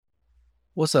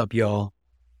What's up, y'all?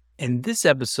 In this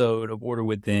episode of Order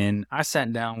Within, I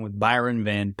sat down with Byron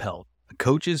Van Pelt, a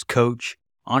coach's coach,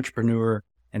 entrepreneur,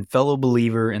 and fellow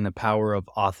believer in the power of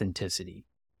authenticity.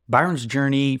 Byron's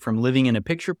journey from living in a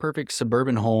picture-perfect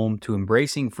suburban home to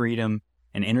embracing freedom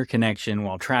and interconnection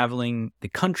while traveling the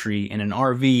country in an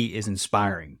RV is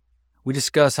inspiring. We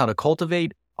discuss how to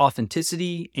cultivate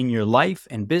authenticity in your life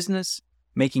and business,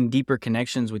 making deeper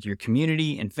connections with your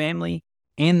community and family,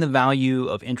 and the value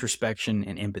of introspection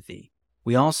and empathy.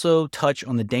 We also touch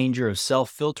on the danger of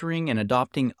self-filtering and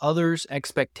adopting others'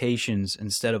 expectations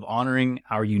instead of honoring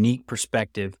our unique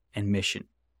perspective and mission.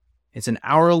 It's an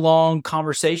hour-long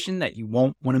conversation that you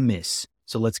won't want to miss,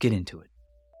 so let's get into it.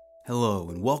 Hello,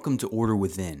 and welcome to Order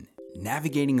Within,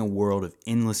 navigating a world of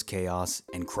endless chaos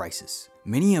and crisis.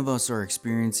 Many of us are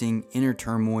experiencing inner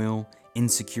turmoil,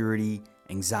 insecurity,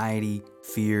 anxiety,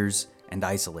 fears, and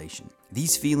isolation.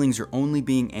 These feelings are only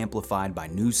being amplified by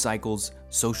news cycles,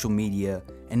 social media,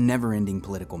 and never-ending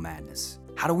political madness.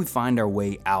 How do we find our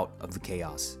way out of the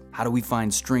chaos? How do we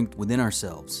find strength within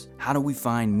ourselves? How do we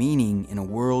find meaning in a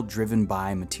world driven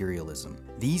by materialism?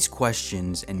 These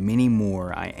questions and many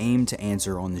more I aim to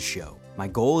answer on the show. My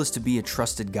goal is to be a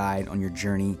trusted guide on your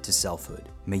journey to selfhood.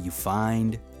 May you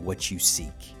find what you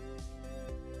seek.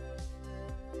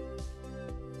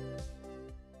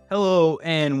 Hello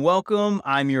and welcome.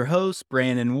 I'm your host,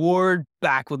 Brandon Ward,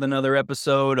 back with another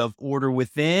episode of Order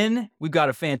Within. We've got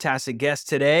a fantastic guest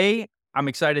today. I'm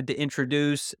excited to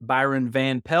introduce Byron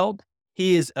Van Pelt.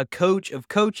 He is a coach of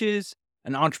coaches,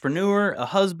 an entrepreneur, a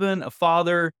husband, a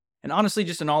father, and honestly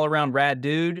just an all-around rad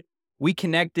dude. We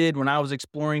connected when I was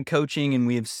exploring coaching, and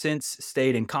we have since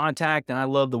stayed in contact, and I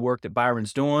love the work that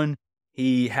Byron's doing.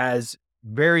 He has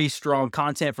very strong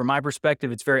content from my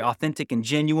perspective. It's very authentic and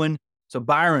genuine. So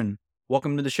Byron,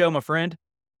 welcome to the show, my friend.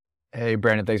 Hey,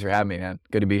 Brandon, thanks for having me, man.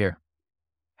 Good to be here.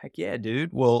 Heck yeah,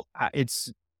 dude. Well,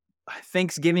 it's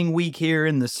Thanksgiving week here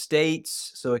in the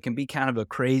States, so it can be kind of a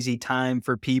crazy time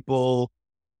for people.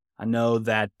 I know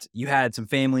that you had some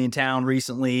family in town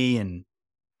recently, and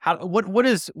what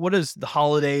is the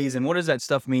holidays and what does that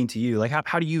stuff mean to you? Like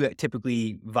how do you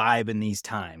typically vibe in these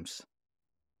times?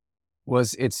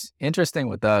 It's interesting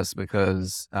with us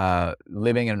because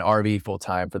living in an RV full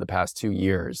time for the past 2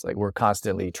 years, like we're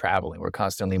constantly traveling, we're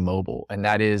constantly mobile. And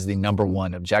that is the number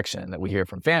one objection that we hear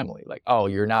from family. Like, oh,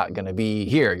 you're not going to be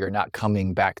here. You're not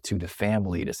coming back to the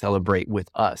family to celebrate with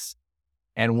us.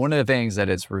 And one of the things that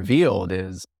it's revealed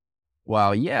is,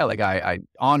 while, yeah, like I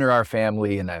honor our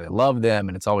family and I love them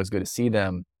and it's always good to see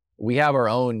them, we have our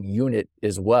own unit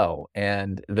as well.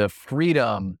 And the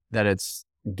freedom that it's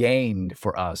gained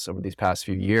for us over these past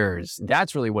few years,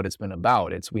 that's really what it's been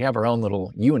about. We have our own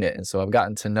little unit. And so I've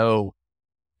gotten to know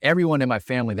everyone in my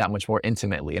family that much more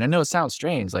intimately. And I know it sounds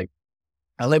strange, like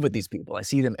I live with these people, I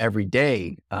see them every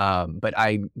day. But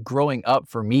growing up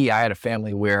for me, I had a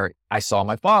family where I saw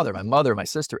my father, my mother, my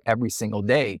sister every single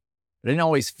day. But I didn't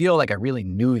always feel like I really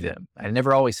knew them. I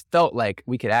never always felt like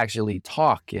we could actually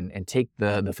talk and take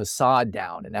the facade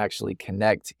down and actually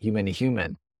connect human to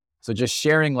human. So just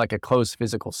sharing like a close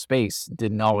physical space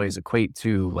didn't always equate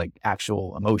to like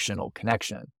actual emotional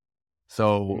connection.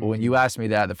 So when you ask me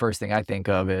that, the first thing I think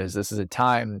of is this is a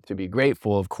time to be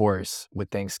grateful, of course,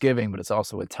 with Thanksgiving, but it's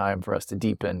also a time for us to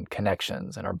deepen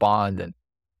connections and our bond. And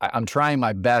I'm trying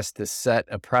my best to set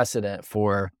a precedent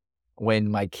for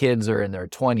when my kids are in their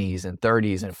 20s and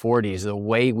 30s and 40s, the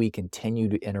way we continue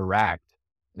to interact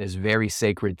is very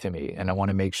sacred to me. And I want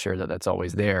to make sure that that's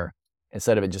always there,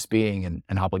 instead of it just being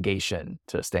an obligation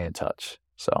to stay in touch.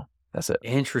 So that's it.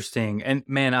 Interesting. And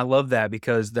man, I love that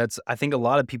because I think a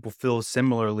lot of people feel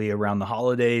similarly around the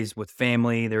holidays with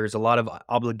family. There's a lot of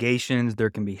obligations. There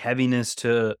can be heaviness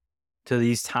to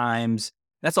these times.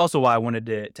 That's also why I wanted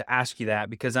to ask you that,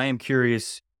 because I am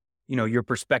curious, your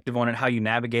perspective on it, how you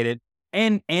navigate it.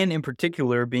 And in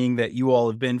particular, being that you all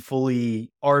have been fully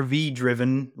RV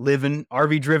driven living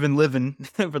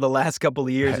for the last couple of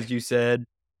years, Right. as you said,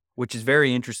 which is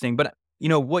very interesting. But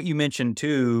what you mentioned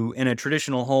too, in a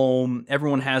traditional home,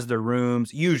 everyone has their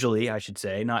rooms. Usually, I should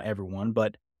say, not everyone,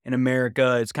 but in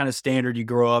America, it's kind of standard. You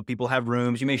grow up, people have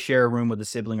rooms. You may share a room with a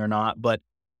sibling or not, but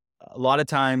a lot of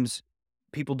times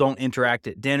people don't interact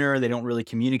at dinner. They don't really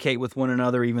communicate with one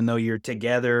another, even though you're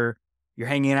together. You're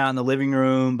hanging out in the living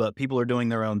room, but people are doing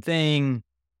their own thing.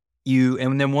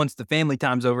 And then once the family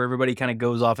time's over, everybody kind of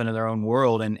goes off into their own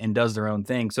world and does their own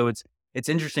thing. So it's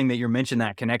interesting that you're mentioning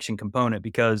that connection component,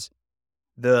 because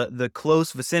the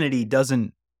close vicinity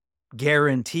doesn't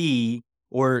guarantee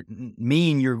or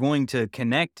mean you're going to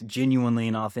connect genuinely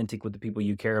and authentic with the people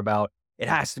you care about. It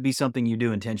has to be something you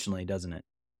do intentionally, doesn't it?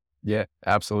 Yeah,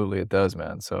 absolutely. It does,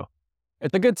 man. So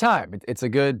It's a good time. It's a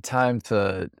good time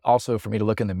to also for me to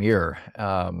look in the mirror.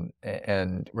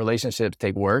 And relationships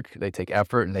take work, they take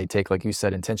effort, and they take, like you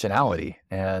said, intentionality.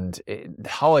 And the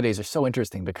holidays are so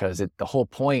interesting because the whole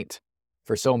point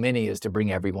for so many is to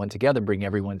bring everyone together, bring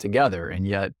everyone together. And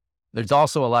yet there's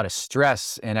also a lot of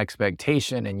stress and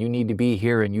expectation, and you need to be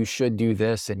here and you should do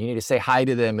this and you need to say hi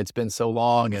to them. It's been so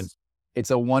long. And it's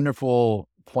a wonderful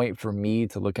point for me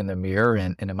to look in the mirror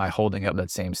and am I holding up that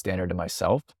same standard to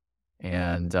myself?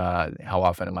 And how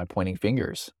often am I pointing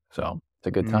fingers? So it's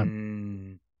a good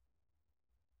time.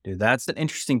 Dude, that's an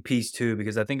interesting piece too,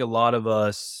 because I think a lot of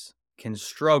us can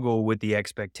struggle with the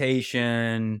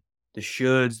expectation, the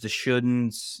shoulds, the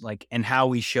shouldn'ts, like, and how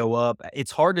we show up.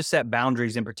 It's hard to set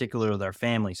boundaries, in particular with our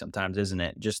family sometimes, isn't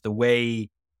it? Just the way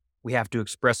we have to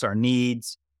express our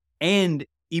needs. And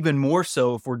even more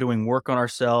so if we're doing work on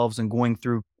ourselves and going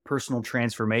through personal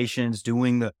transformations,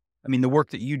 the work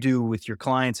that you do with your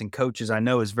clients and coaches, I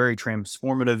know is very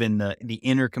transformative in the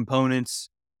inner components.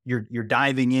 You're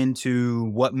diving into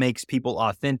what makes people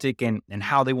authentic and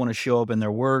how they want to show up in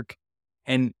their work.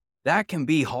 And that can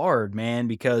be hard, man,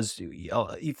 because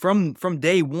from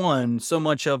day one, so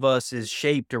much of us is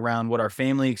shaped around what our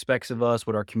family expects of us,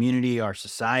 what our community, our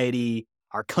society,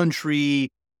 our country,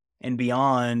 and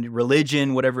beyond,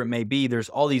 religion, whatever it may be. There's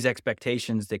all these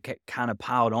expectations that get kind of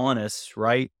piled on us,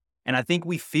 right? And I think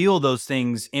we feel those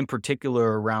things in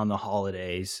particular around the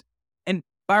holidays. And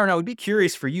Byron, I would be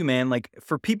curious for you, man, like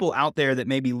for people out there that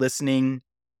may be listening,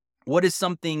 what is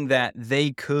something that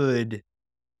they could,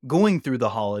 going through the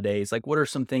holidays, like what are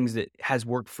some things that has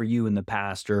worked for you in the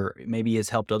past or maybe has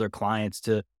helped other clients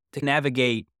to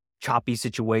navigate choppy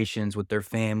situations with their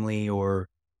family or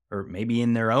maybe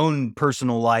in their own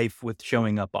personal life with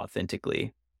showing up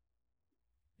authentically?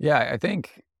 Yeah, I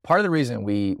think part of the reason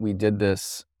we did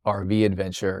this RV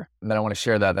adventure, and then I want to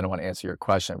share that, then I want to answer your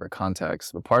question for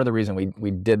context. But part of the reason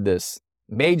we did this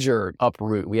major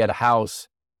uproot, we had a house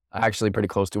actually pretty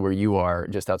close to where you are,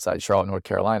 just outside Charlotte, North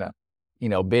Carolina.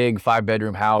 Big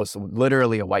 5-bedroom house,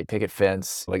 literally a white picket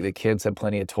fence. Like the kids had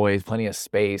plenty of toys, plenty of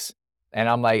space. And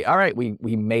I'm like, all right, we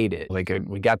made it. Like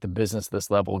we got the business to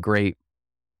this level, great.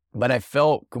 But I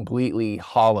felt completely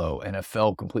hollow and I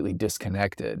felt completely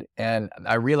disconnected. And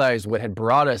I realized what had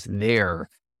brought us there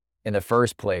in the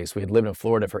first place, we had lived in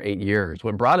Florida for 8 years.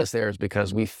 What brought us there is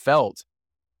because we felt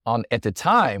at the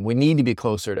time, we need to be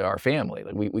closer to our family.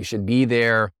 Like we should be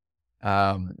there.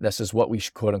 This is what we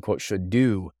quote unquote should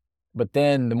do. But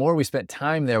then the more we spent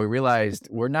time there, we realized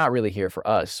we're not really here for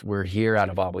us. We're here out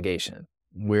of obligation.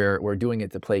 We're doing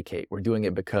it to placate. We're doing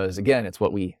it because, again, it's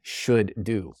what we should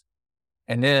do.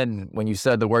 And then when you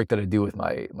said the work that I do with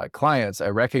my clients, I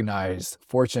recognized,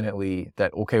 fortunately,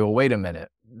 that, okay, well, wait a minute.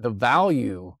 The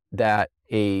value that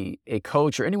a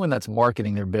coach or anyone that's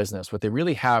marketing their business, what they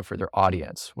really have for their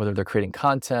audience, whether they're creating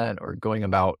content or going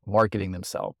about marketing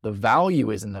themselves, the value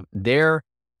is in their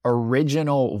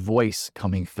original voice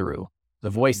coming through, the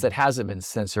voice that hasn't been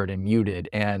censored and muted.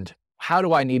 And how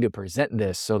do I need to present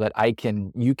this so that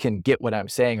you can get what I'm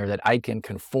saying, or that I can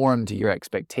conform to your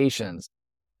expectations?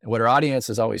 What our audience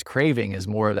is always craving is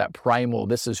more of that primal,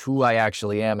 this is who I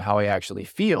actually am, how I actually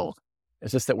feel.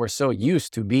 It's just that we're so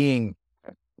used to being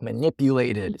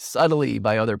manipulated subtly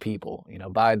by other people,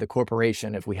 by the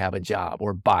corporation if we have a job,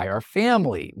 or by our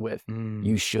family with,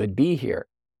 you should be here.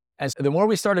 And so the more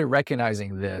we started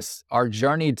recognizing this, our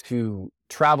journey to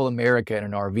travel America in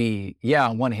an RV, yeah,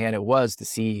 on one hand, it was to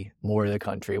see more of the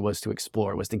country, it was to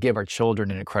explore, it was to give our children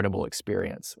an incredible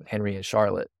experience with Henry and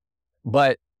Charlotte.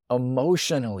 But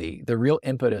emotionally, the real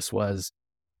impetus was,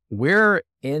 we're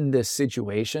in this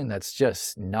situation that's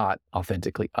just not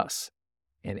authentically us.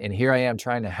 And here I am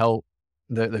trying to help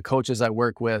the coaches I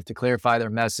work with to clarify their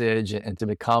message and to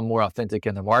become more authentic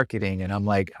in the marketing. And I'm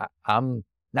like, I'm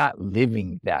not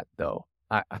living that though.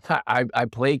 I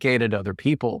placated other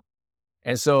people.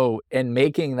 And so in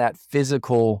making that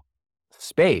physical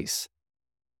space,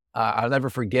 I'll never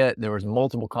forget, there was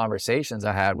multiple conversations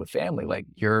I had with family, like,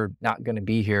 you're not going to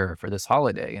be here for this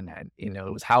holiday. And, it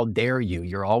was, how dare you?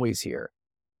 You're always here.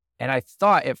 And I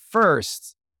thought at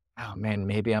first, oh man,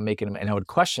 maybe I'm making them, and I would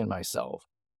question myself.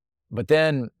 But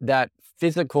then that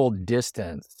physical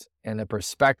distance and the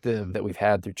perspective that we've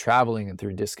had through traveling and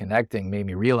through disconnecting made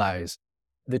me realize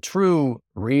the true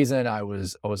reason I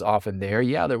was often there.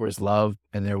 Yeah, there was love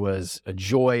and there was a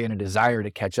joy and a desire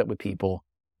to catch up with people.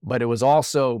 But it was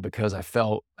also because I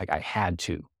felt like I had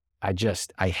to. I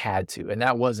had to. And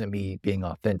that wasn't me being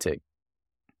authentic.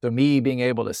 So me being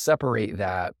able to separate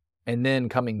that and then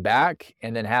coming back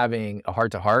and then having a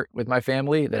heart-to-heart with my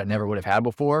family that I never would have had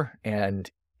before. And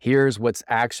here's what's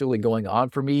actually going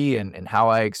on for me and how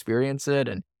I experience it.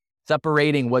 And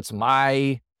separating what's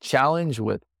my challenge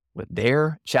with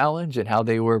their challenge and how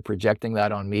they were projecting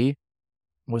that on me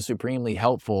was supremely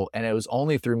helpful. And it was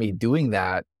only through me doing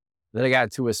that I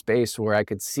got to a space where I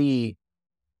could see,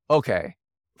 okay,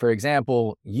 for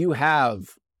example, you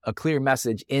have a clear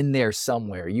message in there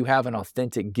somewhere. You have an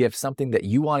authentic gift, something that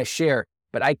you want to share,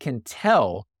 but I can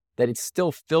tell that it's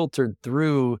still filtered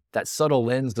through that subtle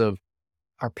lens of,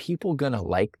 are people going to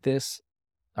like this?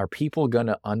 Are people going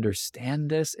to understand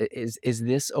this? Is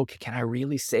this okay? Can I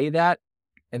really say that?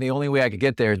 And the only way I could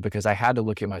get there is because I had to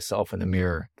look at myself in the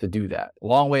mirror to do that.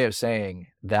 Long way of saying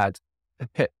that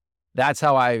that's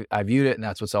how I viewed it. And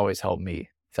that's what's always helped me,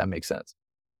 if that makes sense.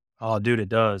 Oh, dude, it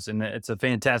does. And it's a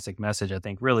fantastic message, I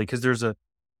think, really, because there's a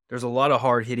lot of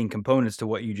hard hitting components to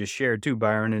what you just shared too,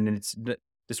 Byron. And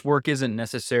this work isn't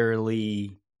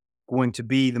necessarily going to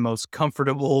be the most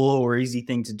comfortable or easy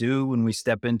thing to do when we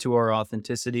step into our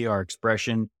authenticity, our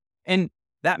expression. And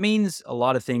that means a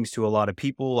lot of things to a lot of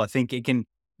people. I think you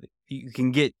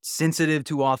can get sensitive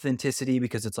to authenticity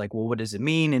because it's like, well, what does it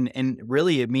mean? And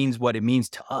really it means what it means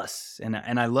to us. And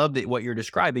I love that what you're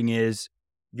describing is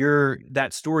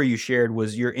that story you shared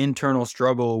was your internal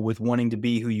struggle with wanting to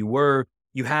be who you were.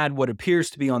 You had what appears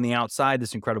to be on the outside,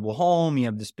 this incredible home, you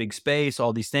have this big space,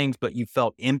 all these things, but you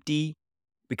felt empty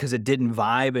because it didn't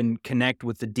vibe and connect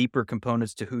with the deeper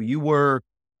components to who you were.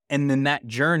 And then that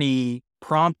journey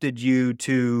prompted you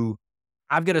to,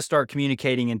 I've got to start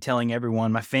communicating and telling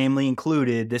everyone, my family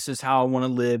included, this is how I want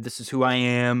to live. This is who I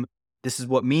am. This is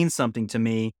what means something to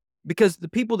me. Because the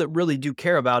people that really do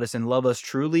care about us and love us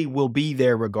truly will be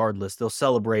there regardless. They'll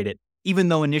celebrate it. Even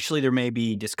though initially there may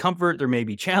be discomfort, there may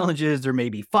be challenges, there may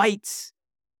be fights.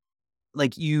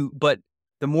 But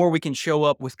the more we can show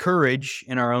up with courage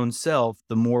in our own self,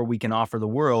 the more we can offer the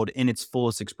world in its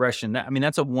fullest expression.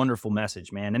 That's a wonderful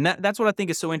message, man. And that's what I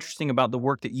think is so interesting about the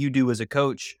work that you do as a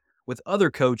coach with other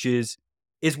coaches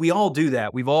is we all do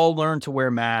that. We've all learned to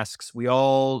wear masks. We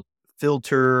all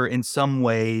filter in some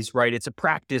ways, right? It's a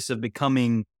practice of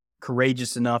becoming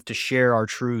courageous enough to share our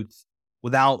truth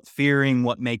without fearing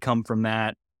what may come from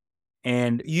that.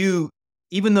 And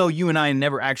even though you and I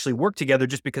never actually worked together,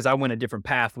 just because I went a different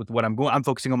path with what I'm going, I'm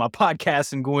focusing on my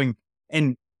podcast and going,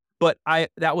 but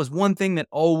that was one thing that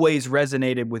always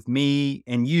resonated with me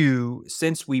and you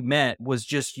since we met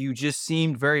was you just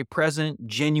seemed very present,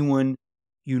 genuine.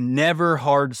 You never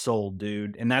hard sold,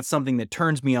 dude. And that's something that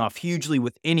turns me off hugely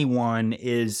with anyone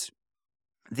is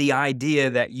the idea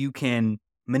that you can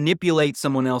manipulate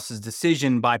someone else's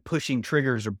decision by pushing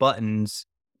triggers or buttons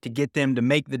to get them to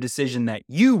make the decision that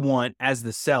you want as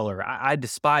the seller. I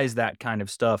despise that kind of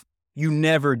stuff. You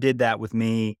never did that with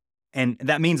me. And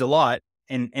that means a lot.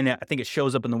 And I think it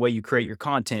shows up in the way you create your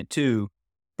content too,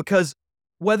 because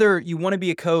whether you want to be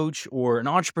a coach or an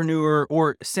entrepreneur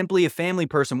or simply a family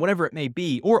person, whatever it may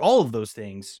be, or all of those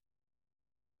things,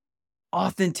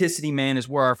 authenticity, man, is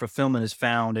where our fulfillment is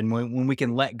found. And when we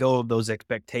can let go of those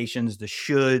expectations, the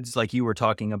shoulds, like you were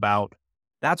talking about,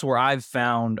 that's where I've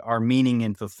found our meaning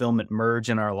and fulfillment merge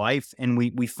in our life. And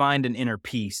we find an inner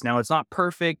peace. Now, it's not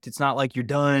perfect. It's not like you're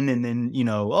done and then,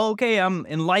 okay, I'm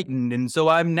enlightened. And so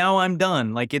I'm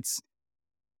done.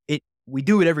 We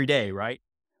do it every day, right?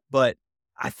 But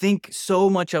I think so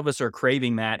much of us are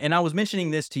craving that. And I was mentioning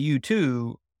this to you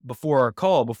too, before our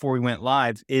call, before we went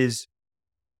live, is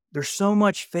there's so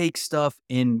much fake stuff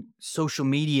in social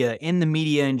media, in the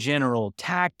media in general,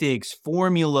 tactics,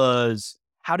 formulas,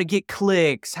 how to get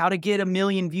clicks, how to get 1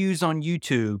 million views on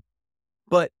YouTube.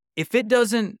 But if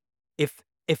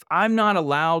I'm not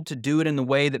allowed to do it in the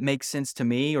way that makes sense to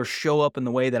me or show up in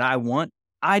the way that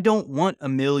I don't want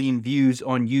 1 million views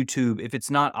on YouTube if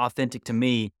it's not authentic to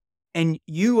me. And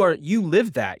you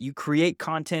live that. You create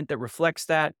content that reflects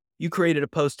that. You created a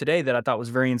post today that I thought was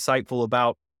very insightful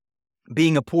about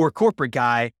being a poor corporate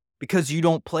guy because you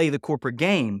don't play the corporate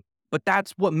game. But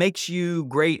that's what makes you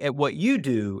great at what you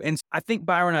do. And I think,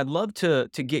 Byron, I'd love to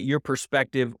get your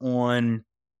perspective on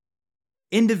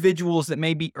individuals that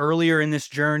may be earlier in this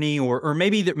journey, or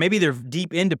maybe they're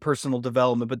deep into personal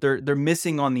development, but they're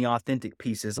missing on the authentic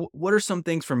pieces. What are some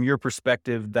things from your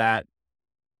perspective that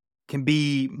can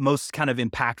be most kind of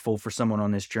impactful for someone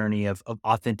on this journey of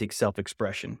authentic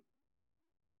self-expression?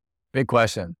 Big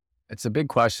question. It's a big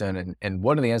question. And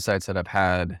one of the insights that I've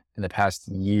had in the past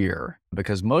year,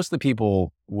 because most of the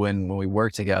people, when we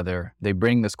work together, they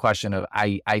bring this question of,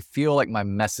 I feel like my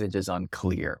message is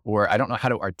unclear, or I don't know how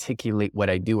to articulate what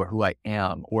I do or who I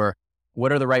am, or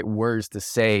what are the right words to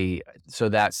say so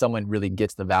that someone really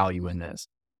gets the value in this.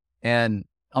 And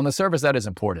on the surface, that is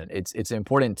important. It's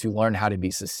important to learn how to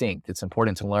be succinct. It's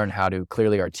important to learn how to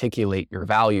clearly articulate your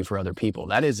value for other people.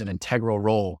 That is an integral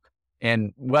role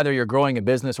And whether you're growing a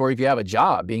business or if you have a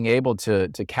job, being able to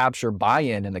capture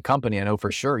buy-in in the company, I know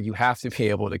for sure you have to be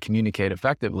able to communicate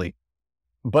effectively.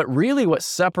 But really what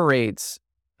separates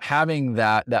having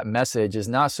that message is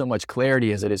not so much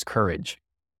clarity as it is courage.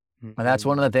 And that's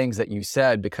one of the things that you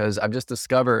said, because I've just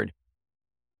discovered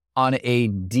on a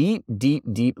deep, deep,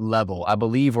 deep level, I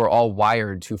believe we're all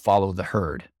wired to follow the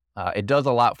herd. It does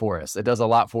a lot for us. It does a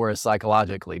lot for us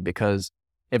psychologically, because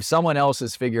if someone else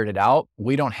has figured it out,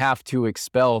 we don't have to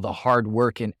expel the hard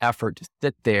work and effort to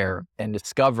sit there and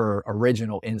discover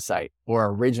original insight or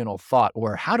original thought,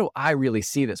 or how do I really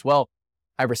see this? Well,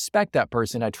 I respect that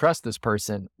person. I trust this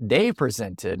person. They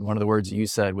presented, one of the words you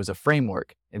said was a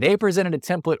framework. They presented a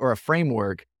template or a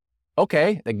framework.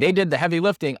 Okay, like they did the heavy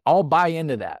lifting. I'll buy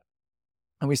into that.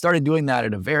 And we started doing that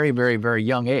at a very, very, very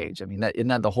young age. I mean, isn't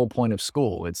that the whole point of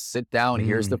school? It's sit down,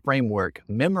 here's the framework,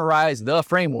 memorize the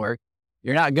framework.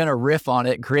 You're not going to riff on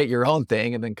it, create your own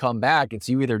thing, and then come back. It's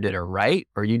you either did it right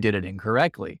or you did it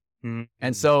incorrectly.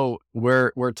 And so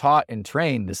we're taught and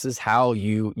trained, this is how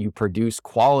you produce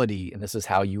quality, and this is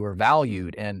how you are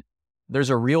valued. And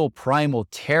there's a real primal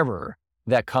terror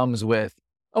that comes with,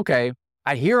 okay,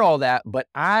 I hear all that, but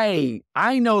I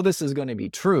know this is going to be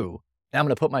true, and I'm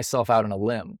going to put myself out on a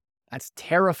limb. That's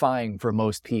terrifying for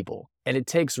most people. And it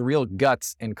takes real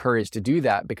guts and courage to do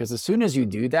that, because as soon as you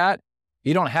do that,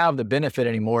 you don't have the benefit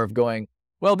anymore of going,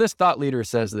 well, this thought leader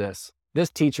says this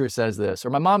teacher says this, or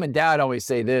my mom and dad always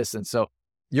say this. And so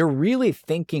you're really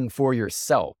thinking for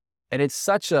yourself. And it's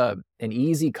such an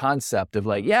easy concept of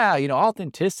like, yeah,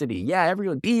 authenticity. Yeah,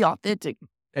 everyone be authentic.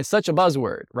 It's such a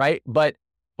buzzword, right? But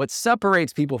what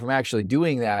separates people from actually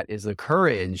doing that is the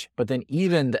courage, but then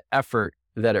even the effort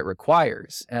that it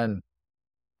requires. And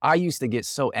I used to get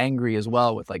so angry as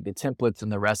well with like the templates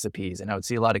and the recipes. And I would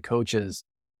see a lot of coaches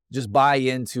just buy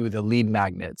into the lead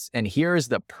magnets. And here's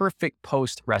the perfect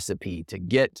post recipe to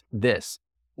get this,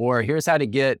 or here's how to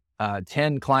get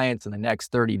 10 clients in the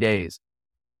next 30 days.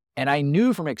 And I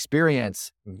knew from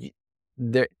experience,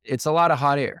 it's a lot of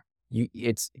hot air.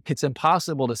 It's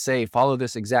impossible to say, follow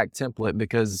this exact template,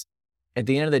 because at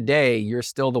the end of the day, you're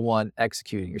still the one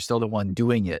executing. You're still the one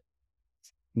doing it.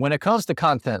 When it comes to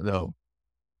content though,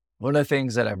 one of the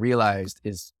things that I realized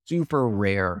is super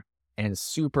rare and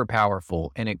super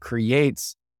powerful. And it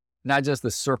creates not just the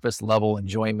surface level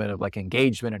enjoyment of like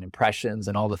engagement and impressions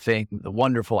and all the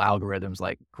wonderful algorithms,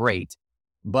 like great,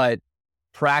 but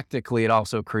practically it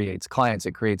also creates clients,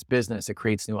 it creates business, it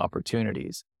creates new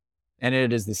opportunities. And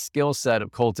it is the skill set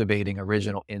of cultivating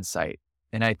original insight.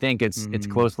 And I think it's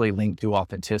closely linked to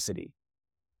authenticity.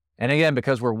 And again,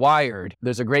 because we're wired,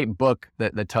 there's a great book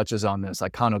that touches on this,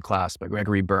 Iconoclast by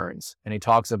Gregory Burns. And he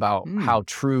talks about how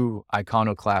true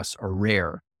iconoclasts are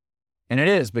rare. And it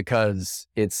is, because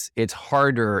it's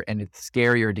harder and it's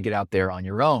scarier to get out there on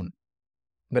your own.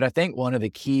 But I think one of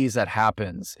the keys that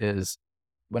happens is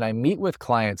when I meet with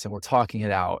clients and we're talking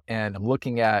it out and I'm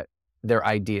looking at their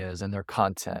ideas and their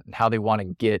content and how they want to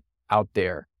get out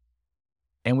there,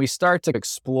 and we start to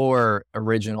explore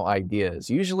original ideas.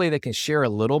 Usually they can share a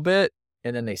little bit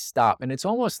and then they stop. And it's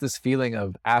almost this feeling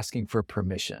of asking for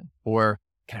permission, or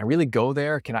can I really go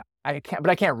there? I can't, but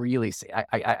I can't really say,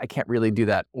 I can't really do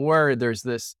that. Or there's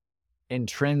this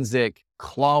intrinsic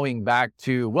clawing back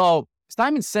to, well,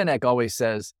 Simon Sinek always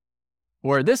says,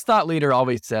 or this thought leader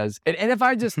always says, and if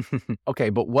I just, okay,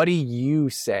 but what do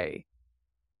you say?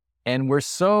 And we're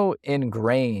so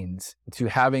ingrained to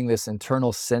having this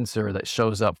internal censor that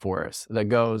shows up for us that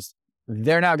goes,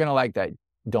 they're not going to like that.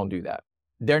 Don't do that.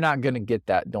 They're not going to get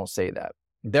that. Don't say that.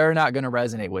 They're not going to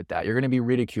resonate with that. You're going to be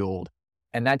ridiculed.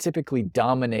 And that typically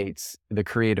dominates the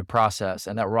creative process,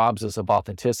 and that robs us of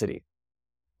authenticity.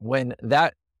 When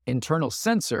that internal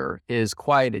censor is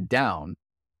quieted down,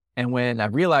 and when I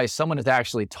realize someone is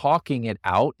actually talking it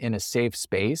out in a safe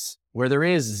space where there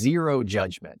is zero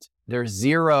judgment, there's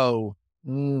zero,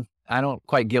 I don't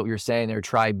quite get what you're saying there,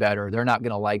 try better, they're not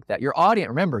going to like that.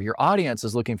 Remember, your audience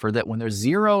is looking for that. When there's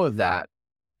zero of that,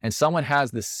 and someone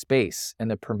has the space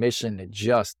and the permission to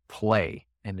just play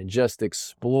and to just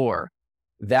explore,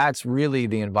 that's really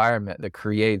the environment that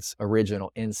creates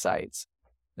original insights.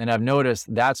 And I've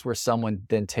noticed that's where someone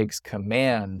then takes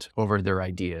command over their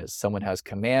ideas. Someone has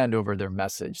command over their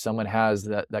message. Someone has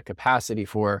that capacity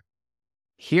for,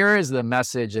 here is the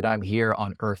message that I'm here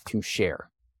on earth to share,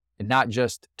 and not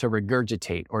just to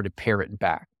regurgitate or to parrot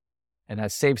back. And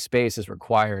that safe space is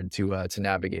required to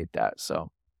navigate that.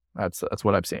 So that's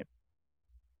what I've seen.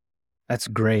 That's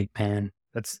great, man.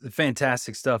 That's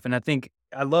fantastic stuff. And I think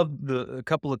I love a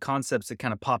couple of concepts that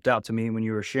kind of popped out to me when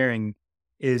you were sharing.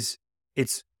 Is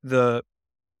it's the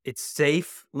it's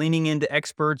safe leaning into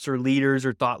experts or leaders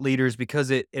or thought leaders because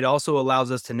it also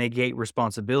allows us to negate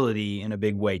responsibility in a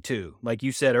big way too. Like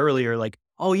you said earlier, like,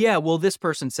 oh yeah, well, this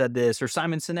person said this or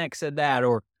Simon Sinek said that,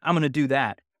 or I'm going to do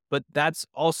that. But that's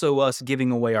also us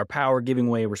giving away our power, giving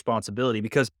away responsibility,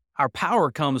 because our power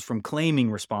comes from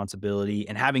claiming responsibility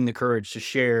and having the courage to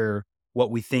share what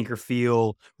we think or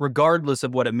feel, regardless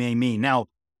of what it may mean. Now,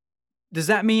 does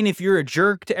that mean if you're a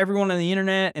jerk to everyone on the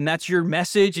internet and that's your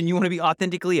message and you want to be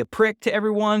authentically a prick to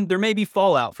everyone, there may be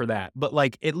fallout for that, but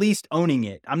like at least owning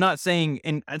it. I'm not saying,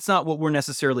 and it's not what we're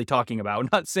necessarily talking about. I'm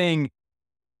not saying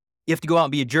you have to go out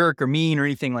and be a jerk or mean or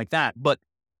anything like that, but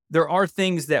there are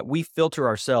things that we filter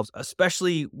ourselves,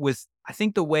 especially with, I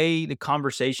think the way the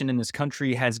conversation in this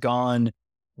country has gone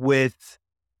with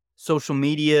social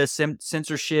media,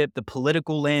 censorship, the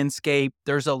political landscape.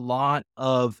 There's a lot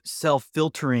of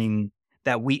self-filtering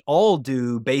that we all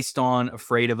do based on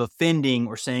afraid of offending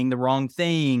or saying the wrong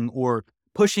thing or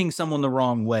pushing someone the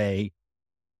wrong way.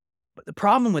 But the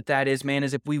problem with that is, man,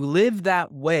 is if we live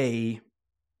that way,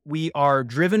 we are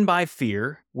driven by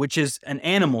fear, which is an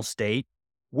animal state.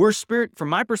 From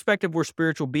my perspective, we're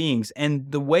spiritual beings.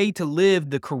 And the way to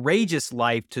live the courageous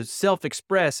life, to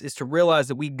self-express, is to realize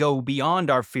that we go beyond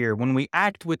our fear. When we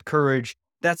act with courage,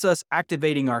 that's us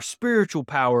activating our spiritual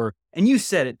power. And you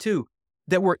said it too,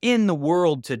 that we're in the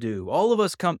world to do.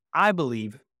 I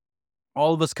believe,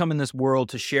 all of us come in this world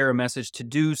to share a message, to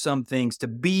do some things, to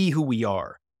be who we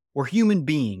are. We're human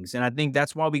beings. And I think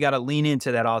that's why we got to lean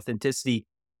into that authenticity,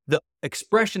 the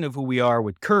expression of who we are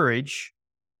with courage.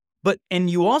 And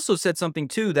you also said something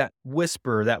too, that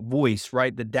whisper, that voice,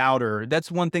 right? The doubter. That's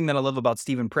one thing that I love about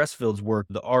Stephen Pressfield's work,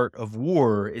 The Art of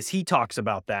War, is he talks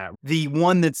about that. The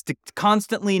one that's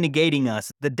constantly negating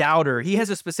us, the doubter. He has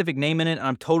a specific name in it.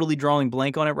 I'm totally drawing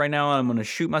blank on it right now. I'm going to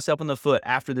shoot myself in the foot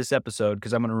after this episode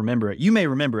because I'm going to remember it. You may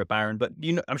remember it, Byron, but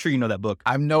I'm sure you know that book.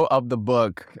 I know of the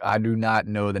book. I do not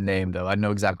know the name though. I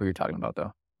know exactly what you're talking about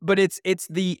though. But it's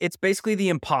basically the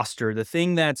imposter, the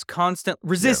thing that's constant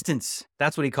resistance. Yeah.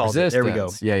 That's what he calls it. There we go.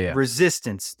 Yeah.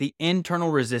 Resistance, the internal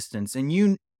resistance. And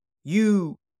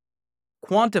you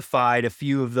quantified a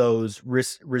few of those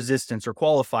resistance, or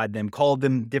qualified them, called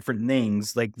them different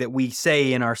things like that we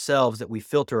say in ourselves, that we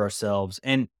filter ourselves.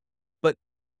 But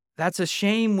that's a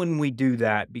shame when we do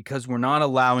that, because we're not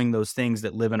allowing those things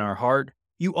that live in our heart.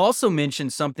 You also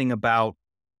mentioned something about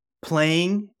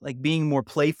playing, like being more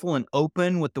playful and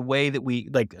open with the way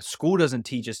that school doesn't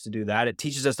teach us to do that. It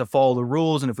teaches us to follow the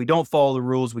rules. And if we don't follow the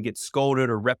rules, we get scolded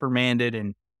or reprimanded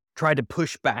and try to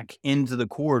push back into the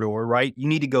corridor, right? You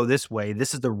need to go this way.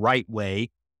 This is the right way.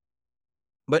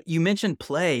 But you mentioned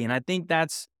play. And I think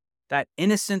that's that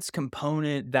innocence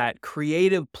component, that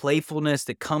creative playfulness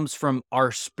that comes from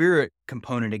our spirit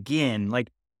component again. Like,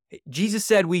 Jesus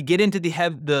said we get into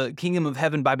the kingdom of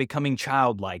heaven by becoming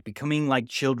childlike, becoming like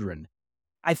children.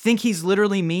 I think he's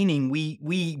literally meaning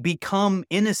we become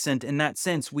innocent in that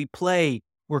sense. We play,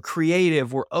 we're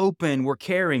creative, we're open, we're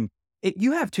caring.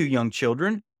 You have 2 young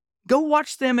children. Go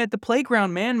watch them at the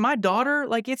playground, man. My daughter,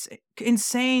 it's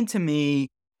insane to me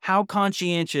how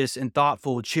conscientious and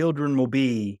thoughtful children will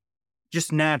be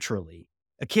just naturally.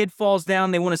 A kid falls down,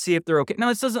 they want to see if they're okay. Now,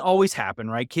 this doesn't always happen,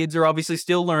 right? Kids are obviously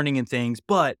still learning and things,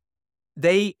 but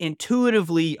they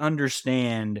intuitively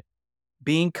understand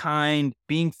being kind,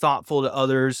 being thoughtful to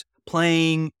others,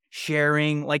 playing,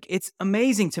 sharing. Like, it's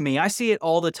amazing to me. I see it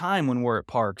all the time when we're at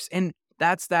parks. And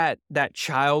that's that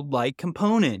childlike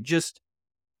component. Just,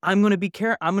 I'm going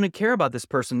to care about this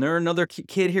person. They're another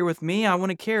kid here with me. I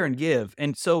want to care and give.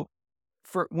 And so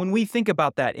when we think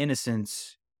about that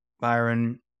innocence,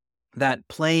 Byron, that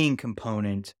playing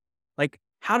component, like,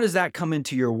 how does that come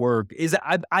into your work?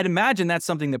 I'd imagine that's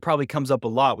something that probably comes up a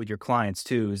lot with your clients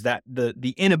too, is that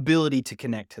the inability to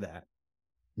connect to that.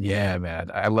 Yeah, man.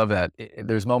 I love that.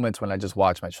 There's moments when I just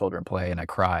watch my children play and I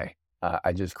cry.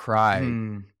 I just cry,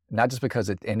 not just because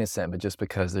it's innocent, but just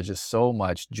because there's just so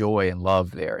much joy and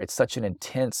love there. It's such an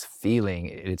intense feeling.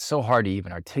 It's so hard to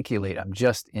even articulate. I'm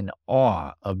just in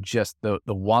awe of just the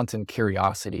wanton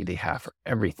curiosity they have for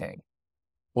everything.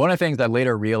 One of the things I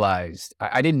later realized,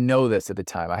 I didn't know this at the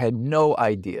time. I had no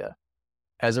idea.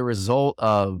 As a result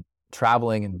of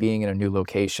traveling and being in a new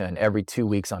location every 2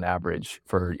 weeks on average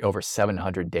for over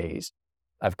 700 days,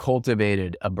 I've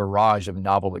cultivated a barrage of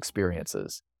novel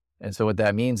experiences. And so what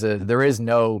that means is there is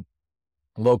no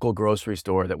local grocery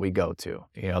store that we go to.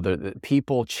 The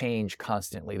people change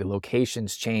constantly. The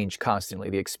locations change constantly.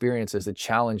 The experiences, the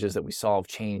challenges that we solve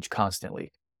change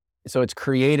constantly. So it's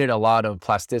created a lot of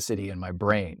plasticity in my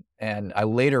brain. And I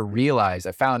later realized,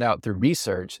 I found out through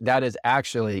research, that is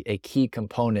actually a key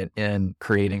component in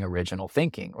creating original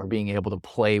thinking or being able to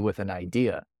play with an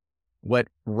idea. What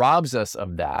robs us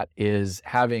of that is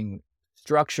having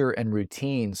structure and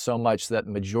routine so much that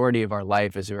the majority of our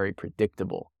life is very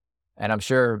predictable. And I'm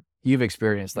sure you've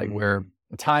experienced like where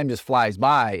time just flies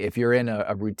by. If you're in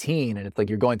a routine and it's like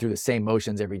you're going through the same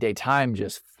motions every day, time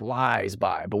just flies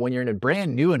by. But when you're in a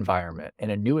brand new environment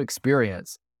and a new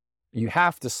experience, you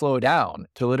have to slow down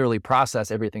to literally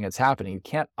process everything that's happening. You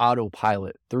can't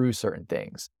autopilot through certain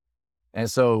things. And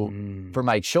so for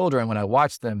my children, when I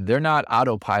watch them, they're not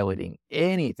autopiloting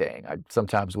anything. I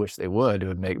sometimes wish they would. It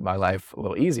would make my life a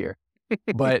little easier.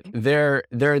 But they're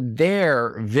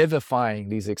there vivifying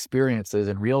these experiences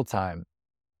in real time.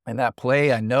 And that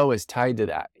play, I know, is tied to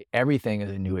that. Everything is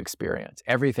a new experience.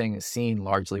 Everything is seen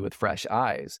largely with fresh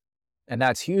eyes. And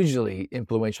that's hugely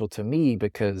influential to me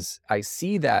because I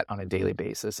see that on a daily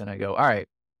basis. And I go, all right,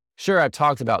 sure, I've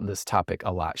talked about this topic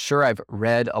a lot. Sure, I've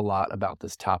read a lot about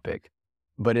this topic.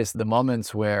 But it's the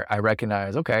moments where I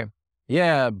recognize, okay,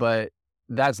 yeah, but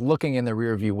that's looking in the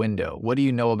rearview window. What do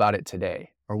you know about it today?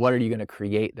 Or what are you going to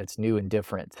create that's new and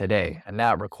different today? And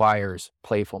that requires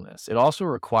playfulness. It also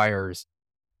requires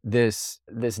this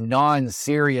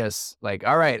non-serious, like,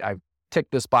 all right, I've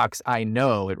ticked this box. I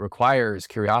know. It requires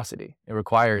curiosity. It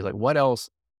requires like, what else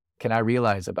can I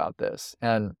realize about this?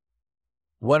 And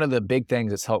one of the big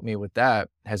things that's helped me with that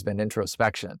has been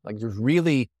introspection. Like just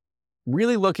really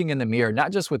looking in the mirror,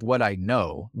 not just with what I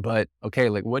know, but okay,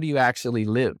 like what do you actually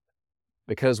live?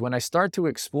 Because when I start to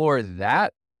explore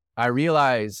that, I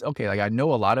realize, okay, like I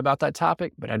know a lot about that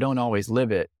topic, but I don't always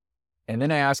live it. And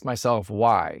then I ask myself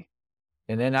why.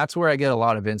 And then that's where I get a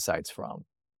lot of insights from.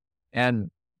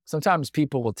 And sometimes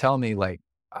people will tell me like,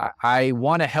 I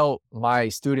want to help my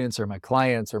students or my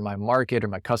clients or my market or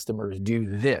my customers do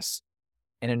this.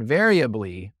 And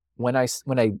invariably, when I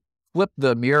flip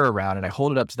the mirror around and I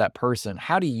hold it up to that person,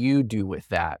 how do you do with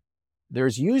that?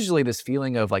 There's usually this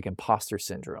feeling of like imposter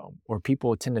syndrome, or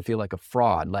people tend to feel like a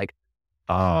fraud, like,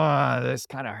 oh, this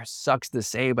kind of sucks to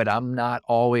say, but I'm not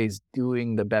always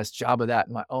doing the best job of that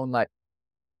in my own life.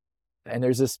 And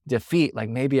there's this defeat, like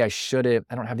maybe I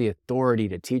don't have the authority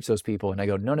to teach those people. And I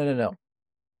go, no.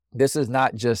 This is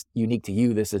not just unique to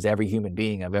you. This is every human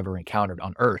being I've ever encountered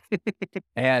on earth.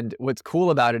 And what's cool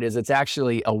about it is it's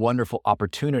actually a wonderful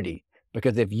opportunity,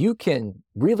 because if you can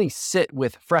really sit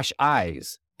with fresh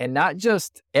eyes and not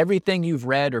just everything you've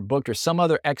read or booked or some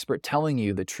other expert telling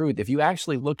you the truth, if you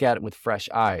actually look at it with fresh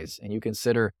eyes and you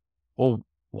consider, well,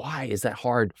 why is that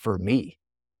hard for me?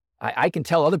 I can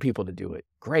tell other people to do it.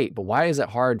 Great. But why is it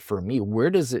hard for me?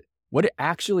 What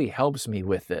actually helps me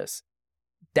with this?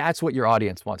 That's what your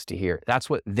audience wants to hear. That's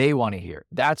what they want to hear.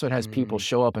 That's what has people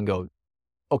show up and go,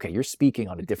 okay, you're speaking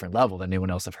on a different level than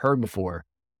anyone else I've heard before.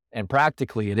 And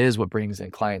practically it is what brings in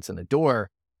clients in the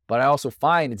door. But I also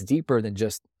find it's deeper than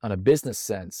just on a business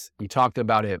sense. You talked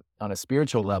about it on a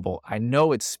spiritual level. I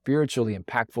know it's spiritually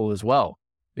impactful as well,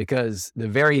 because the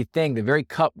very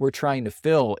cup we're trying to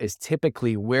fill is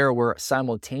typically where we're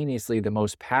simultaneously the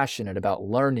most passionate about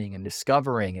learning and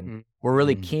discovering. And we're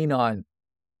really keen on,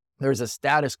 there's a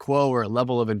status quo or a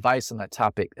level of advice on that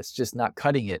topic that's just not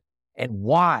cutting it. And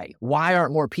why? Why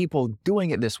aren't more people doing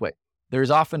it this way?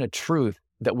 There's often a truth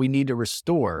that we need to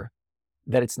restore,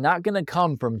 that it's not going to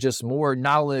come from just more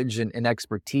knowledge and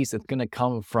expertise. It's going to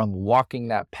come from walking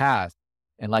that path.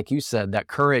 And like you said, that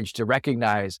courage to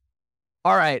recognize,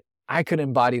 all right, I could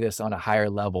embody this on a higher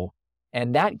level.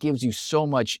 And that gives you so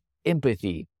much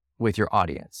empathy with your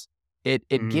audience.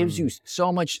 It gives you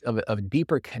so much of a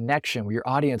deeper connection where your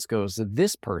audience goes,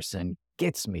 this person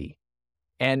gets me.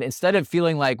 And instead of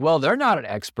feeling like, well, they're not an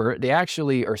expert, they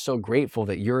actually are so grateful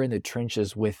that you're in the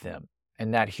trenches with them.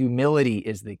 And that humility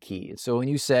is the key. So when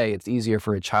you say it's easier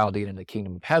for a child to get into the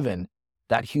kingdom of heaven,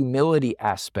 that humility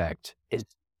aspect is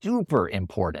super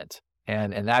important.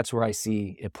 And that's where I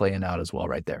see it playing out as well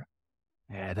right there.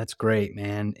 Yeah, that's great,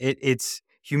 man. It's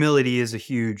humility is a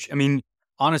huge, I mean,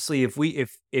 honestly,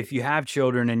 if you have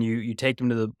children and you take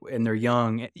them and they're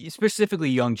young, specifically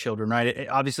young children, right?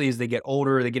 Obviously, as they get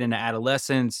older, they get into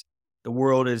adolescence, the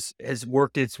world has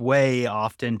worked its way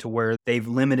often to where they've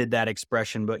limited that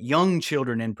expression. But young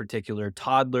children in particular,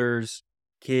 toddlers,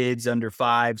 kids under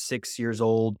 5, 6 years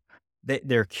old,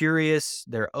 they're curious,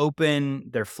 they're open,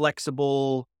 they're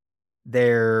flexible,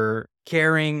 they're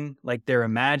caring, like they're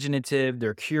imaginative,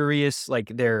 they're curious,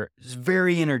 like they're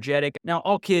very energetic. Now,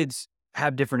 all kids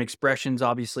have different expressions,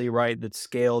 obviously, right? That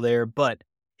scale there, but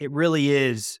it really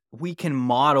is, we can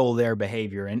model their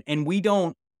behavior. And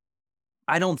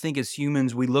I don't think as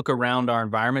humans, we look around our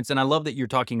environments. And I love that you're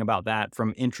talking about that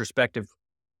from introspective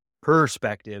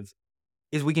perspective.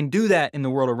 is we can do that in the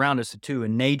world around us too,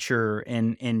 in nature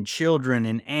and children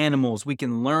and animals. We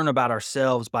can learn about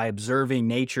ourselves by observing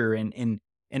nature in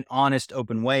honest,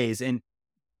 open ways. And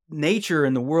nature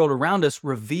and the world around us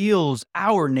reveals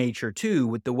our nature too,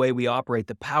 with the way we operate,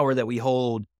 the power that we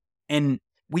hold. And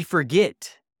we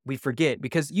forget,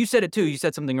 because you said it too. You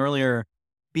said something earlier,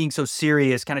 being so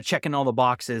serious, kind of checking all the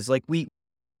boxes. Like we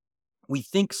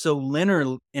think so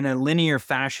linear in a linear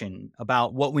fashion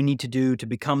about what we need to do to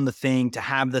become the thing, to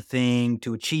have the thing,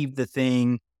 to achieve the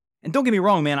thing. And don't get me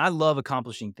wrong, man, I love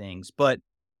accomplishing things, but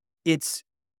it's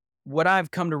what I've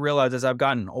come to realize as I've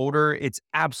gotten older, it's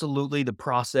absolutely the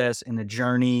process and the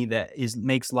journey that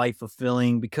makes life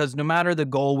fulfilling, because no matter the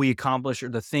goal we accomplish or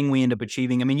the thing we end up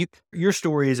achieving, I mean, your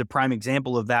story is a prime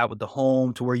example of that, with the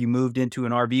home to where you moved into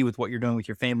an RV with what you're doing with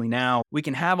your family now. We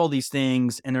can have all these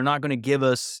things and they're not going to give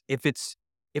us, if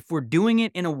we're doing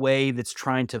it in a way that's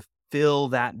trying to fill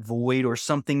that void or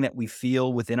something that we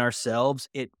feel within ourselves,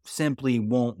 it simply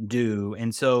won't do.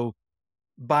 And so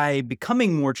by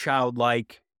becoming more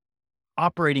childlike,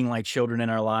 operating like children in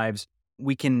our lives,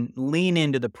 we can lean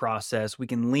into the process. We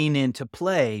can lean into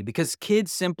play, because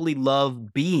kids simply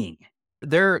love being.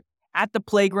 They're at the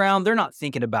playground. They're not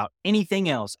thinking about anything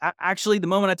else. Actually, the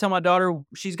moment I tell my daughter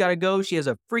she's got to go, she has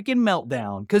a freaking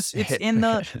meltdown, because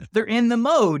they're in the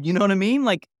mode. You know what I mean?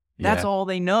 Like, that's Yeah. all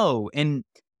they know. And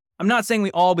I'm not saying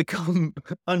we all become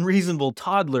unreasonable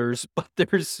toddlers, but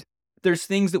there's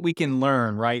things that we can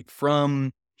learn, right,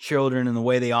 from children and the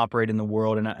way they operate in the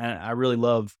world. And I really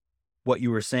love what you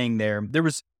were saying there.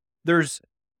 There's,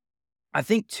 I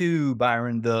think too,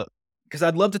 Byron, because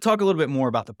I'd love to talk a little bit more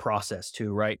about the process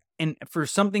too, right? And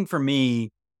for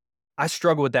me, I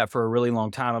struggled with that for a really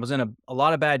long time. I was in a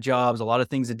lot of bad jobs, a lot of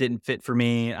things that didn't fit for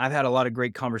me. I've had a lot of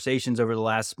great conversations over the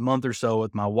last month or so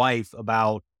with my wife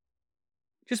about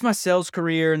just my sales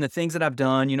career and the things that I've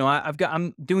done. You know,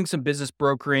 I'm doing some business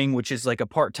brokering, which is like a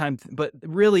part-time, but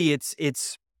really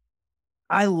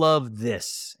I love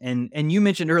this. And you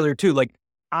mentioned earlier too, like,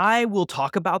 I will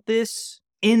talk about this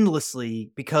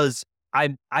endlessly because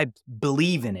I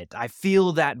believe in it. I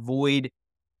feel that void.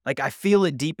 Like, I feel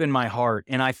it deep in my heart,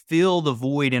 and I feel the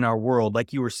void in our world.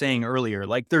 Like you were saying earlier,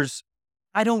 like,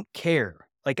 I don't care.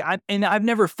 Like, I've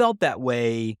never felt that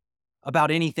way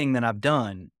about anything that I've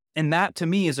done. And that to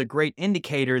me is a great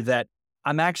indicator that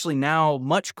I'm actually now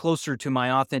much closer to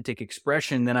my authentic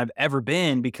expression than I've ever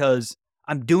been, because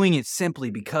I'm doing it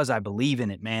simply because I believe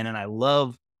in it, man. And I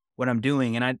love what I'm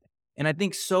doing. And I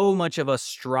think so much of us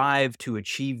strive to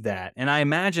achieve that. And I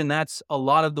imagine that's a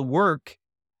lot of the work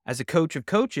as a coach of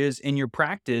coaches in your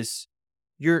practice.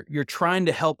 You're trying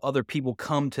to help other people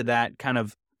come to that kind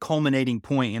of culminating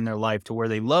point in their life to where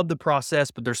they love the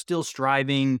process, but they're still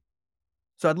striving.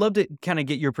 So I'd love to kind of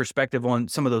get your perspective on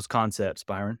some of those concepts,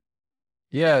 Byron.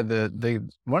 Yeah. The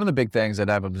one of the big things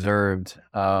that I've observed,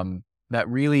 that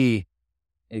really,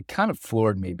 it kind of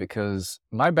floored me, because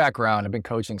my background, I've been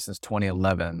coaching since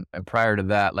 2011. And prior to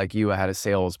that, like you, I had a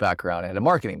sales background, I had a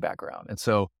marketing background. And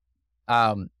so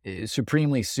is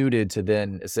supremely suited to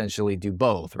then essentially do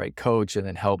both, right? Coach and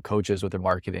then help coaches with their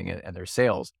marketing and their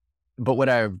sales. But what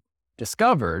I've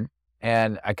discovered,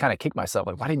 and I kind of kicked myself,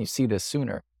 like, why didn't you see this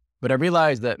sooner? But I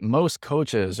realized that most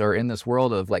coaches are in this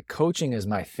world of like, coaching is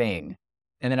my thing.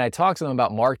 And then I talk to them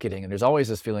about marketing, and there's always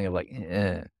this feeling of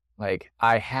like,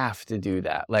 I have to do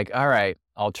that. Like, all right,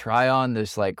 I'll try on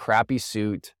this like crappy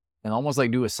suit and almost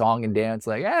like do a song and dance,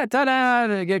 like, ta-da,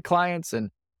 to get clients. And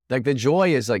like, the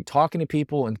joy is like talking to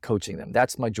people and coaching them.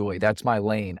 That's my joy. That's my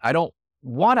lane. I don't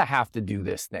want to have to do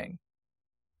this thing.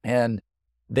 And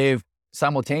they've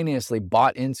simultaneously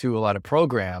bought into a lot of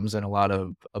programs and a lot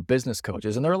of business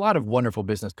coaches. And there are a lot of wonderful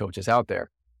business coaches out there,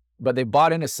 but they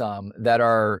bought into some that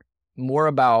are more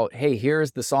about, hey,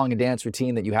 here's the song and dance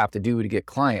routine that you have to do to get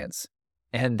clients.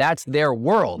 And that's their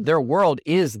world. Their world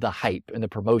is the hype and the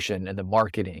promotion and the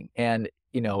marketing. And,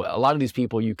 you know, a lot of these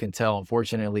people, you can tell,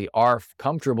 unfortunately, are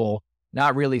comfortable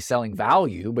not really selling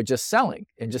value, but just selling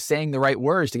and just saying the right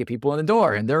words to get people in the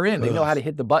door. And they're in. They know how to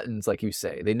hit the buttons, like you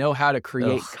say. They know how to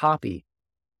create copy.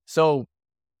 So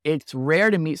it's rare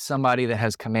to meet somebody that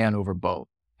has command over both.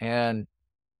 And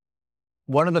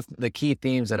one of the key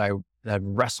themes that I've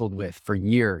wrestled with for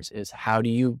years is, how do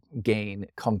you gain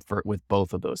comfort with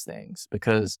both of those things?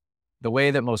 Because the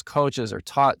way that most coaches are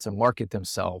taught to market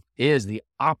themselves is the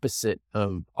opposite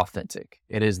of authentic.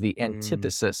 It is the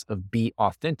antithesis of be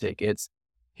authentic. It's,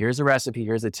 here's a recipe,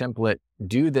 here's a template,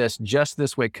 do this just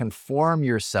this way, conform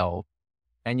yourself.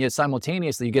 And yet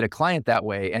simultaneously you get a client that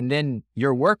way. And then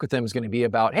your work with them is going to be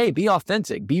about, hey, be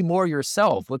authentic, be more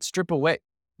yourself. Let's strip away.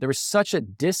 There was such a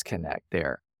disconnect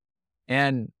there.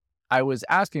 And I was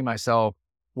asking myself,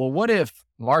 well, what if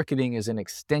marketing is an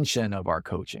extension of our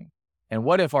coaching? And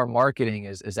what if our marketing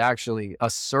is actually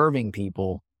us serving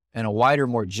people in a wider,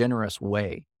 more generous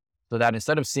way? So that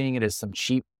instead of seeing it as some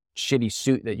cheap, shitty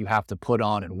suit that you have to put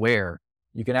on and wear,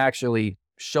 you can actually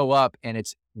show up and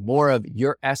it's more of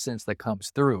your essence that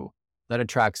comes through that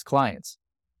attracts clients.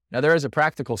 Now, there is a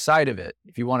practical side of it.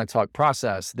 If you want to talk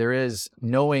process, there is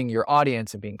knowing your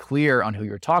audience and being clear on who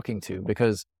you're talking to.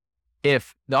 Because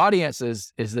if the audience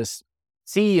is this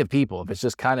sea of people, if it's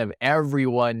just kind of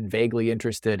everyone vaguely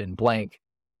interested in blank,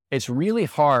 it's really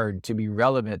hard to be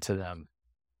relevant to them.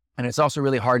 And it's also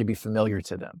really hard to be familiar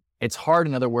to them. It's hard,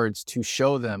 in other words, to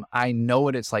show them, I know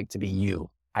what it's like to be you.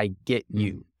 I get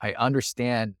you. I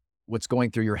understand what's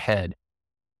going through your head.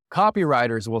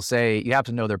 Copywriters will say you have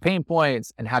to know their pain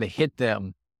points and how to hit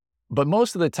them. But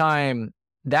most of the time,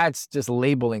 that's just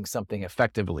labeling something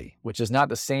effectively, which is not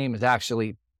the same as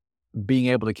actually being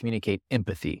able to communicate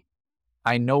empathy.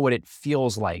 I know what it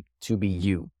feels like to be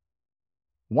you.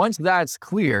 Once that's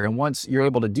clear and once you're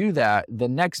able to do that, the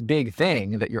next big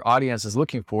thing that your audience is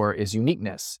looking for is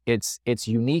uniqueness. It's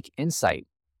unique insight.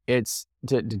 It's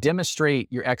to demonstrate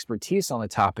your expertise on the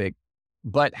topic,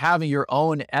 but having your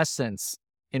own essence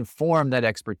inform that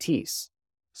expertise.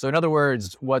 So in other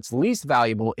words, what's least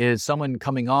valuable is someone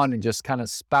coming on and just kind of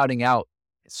spouting out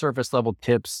surface level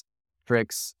tips,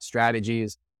 tricks,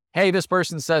 strategies. Hey, this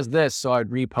person says this, so I'd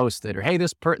repost it. Or, hey,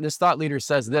 this thought leader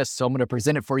says this, so I'm going to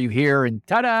present it for you here, and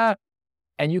ta-da!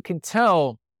 And you can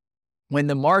tell when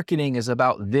the marketing is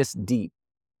about this deep.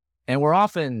 And we're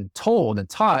often told and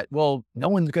taught, well, no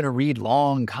one's going to read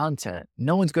long content.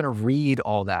 No one's going to read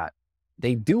all that.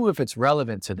 They do if it's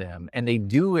relevant to them, and they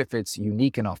do if it's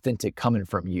unique and authentic coming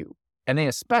from you. And they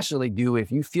especially do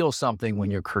if you feel something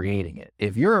when you're creating it.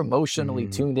 If you're emotionally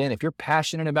tuned in, if you're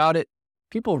passionate about it,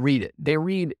 people read it. They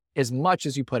read as much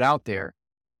as you put out there.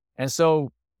 And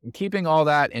so keeping all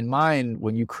that in mind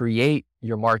when you create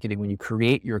your marketing, when you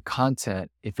create your content,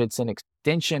 if it's an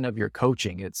extension of your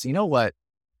coaching, it's, you know what?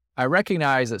 I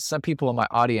recognize that some people in my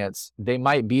audience, they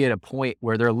might be at a point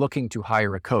where they're looking to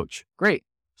hire a coach. Great.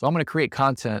 So I'm going to create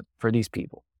content for these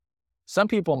people. Some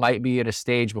people might be at a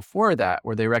stage before that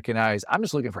where they recognize, I'm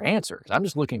just looking for answers. I'm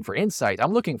just looking for insight.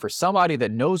 I'm looking for somebody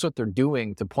that knows what they're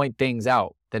doing to point things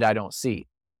out that I don't see.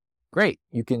 Great.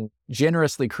 You can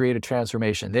generously create a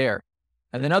transformation there.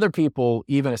 And then other people,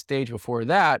 even a stage before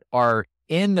that, are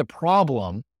in the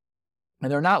problem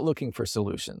and they're not looking for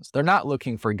solutions. They're not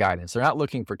looking for guidance. They're not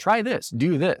looking for try this,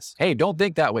 do this. Hey, don't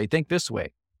think that way. Think this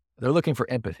way. They're looking for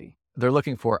empathy. They're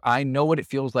looking for, I know what it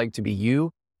feels like to be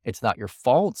you. It's not your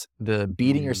fault. The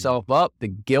beating yourself up, the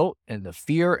guilt and the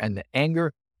fear and the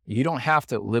anger, you don't have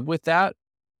to live with that.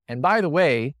 And by the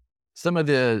way, some of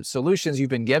the solutions you've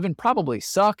been given probably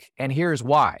suck, and here's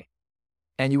why.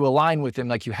 And you align with them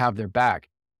like you have their back.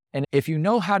 And if you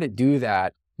know how to do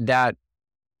that, that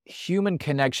human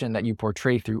connection that you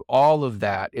portray through all of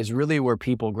that is really where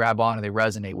people grab on and they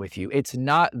resonate with you. It's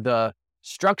not the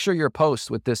structure your posts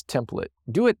with this template.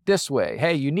 Do it this way.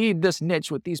 Hey, you need this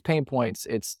niche with these pain points.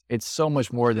 It's so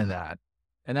much more than that.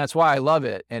 And that's why I love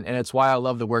it. And it's why I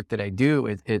love the work that I do.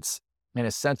 It's in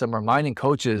a sense, I'm reminding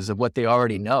coaches of what they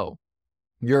already know.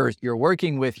 You're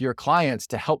working with your clients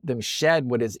to help them shed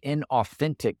what is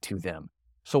inauthentic to them.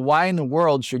 So why in the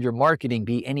world should your marketing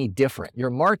be any different? Your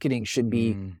marketing should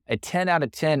be a 10 out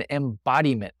of 10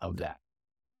 embodiment of that.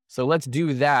 So let's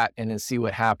do that and then see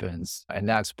what happens. And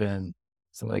that's been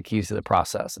some of the keys to the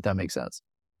process, if that makes sense.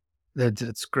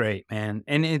 That's great, man.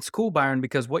 And it's cool, Byron,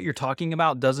 because what you're talking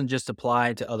about doesn't just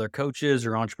apply to other coaches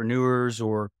or entrepreneurs,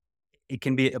 or it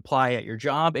can be apply at your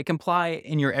job. It can apply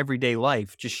in your everyday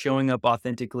life, just showing up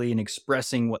authentically and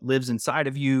expressing what lives inside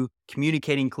of you,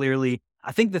 communicating clearly.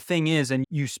 I think the thing is, and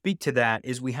you speak to that,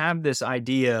 is we have this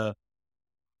idea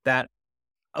that,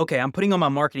 okay, I'm putting on my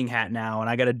marketing hat now and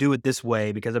I got to do it this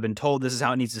way because I've been told this is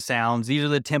how it needs to sound. These are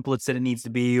the templates that it needs to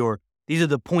be, or these are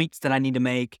the points that I need to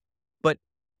make. But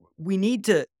we need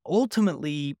to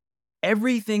ultimately,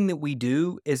 everything that we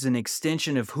do is an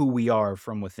extension of who we are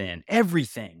from within.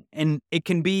 Everything. And it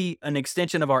can be an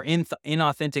extension of our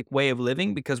inauthentic way of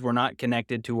living because we're not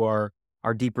connected to our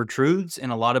deeper truths.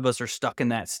 And a lot of us are stuck in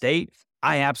that state.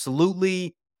 I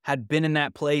absolutely had been in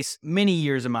that place many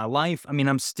years of my life. I mean,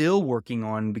 I'm still working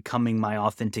on becoming my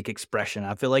authentic expression.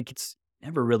 I feel like it's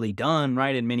never really done,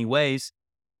 right, in many ways.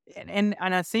 And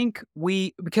I think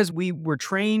because we were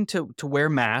trained to wear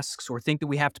masks or think that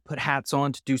we have to put hats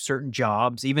on to do certain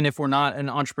jobs, even if we're not an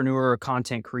entrepreneur or a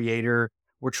content creator,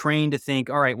 we're trained to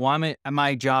think, all right, well, I'm at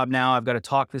my job now. I've got to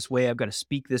talk this way. I've got to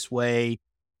speak this way.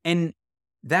 And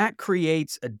that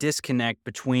creates a disconnect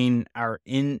between our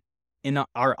in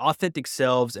our authentic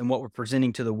selves and what we're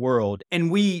presenting to the world.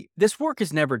 And this work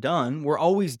is never done. We're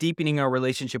always deepening our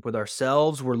relationship with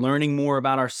ourselves. We're learning more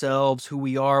about ourselves, who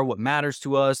we are, what matters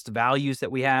to us, the values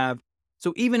that we have.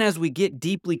 So even as we get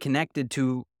deeply connected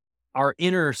to our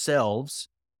inner selves,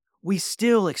 we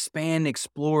still expand,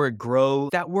 explore, grow.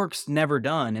 That work's never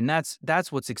done. And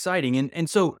that's what's exciting. And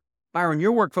so, Byron,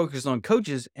 your work focuses on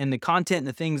coaches and the content and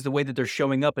the things, the way that they're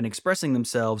showing up and expressing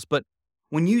themselves. But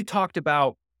when you talked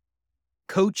about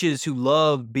coaches who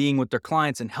love being with their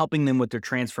clients and helping them with their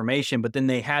transformation, but then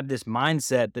they have this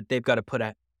mindset that they've got to put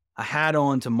a hat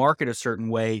on to market a certain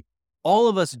way. All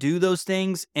of us do those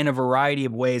things in a variety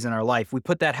of ways in our life. We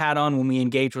put that hat on when we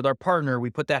engage with our partner. We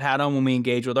put that hat on when we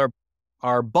engage with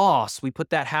our boss. We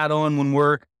put that hat on when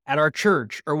we're at our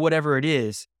church or whatever it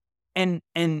is. And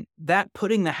that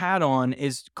putting the hat on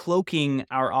is cloaking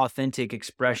our authentic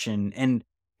expression. And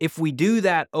if we do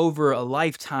that over a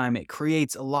lifetime, it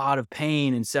creates a lot of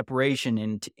pain and separation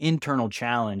and internal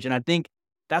challenge. And I think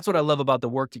that's what I love about the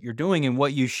work that you're doing and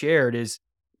what you shared is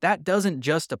that doesn't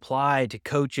just apply to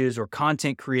coaches or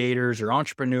content creators or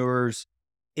entrepreneurs.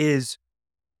 Is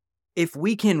if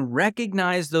we can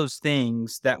recognize those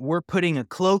things that we're putting a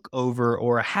cloak over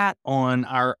or a hat on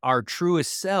our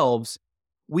truest selves,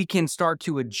 we can start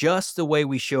to adjust the way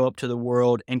we show up to the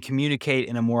world and communicate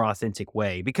in a more authentic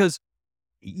way. Because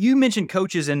you mentioned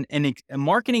coaches and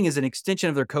marketing is an extension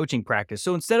of their coaching practice.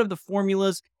 So instead of the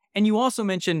formulas, and you also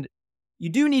mentioned you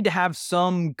do need to have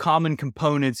some common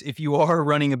components if you are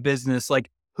running a business, like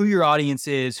who your audience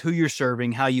is, who you're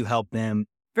serving, how you help them.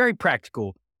 Very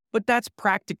practical, but that's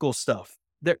practical stuff.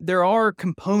 There are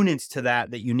components to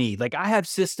that you need. Like I have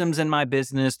systems in my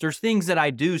business. There's things that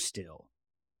I do still,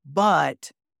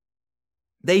 but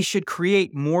they should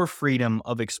create more freedom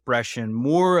of expression,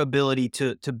 more ability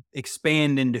to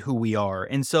expand into who we are.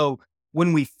 And so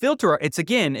when we filter,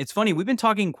 it's funny, we've been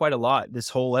talking quite a lot this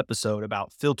whole episode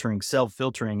about filtering,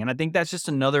 self-filtering. And I think that's just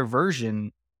another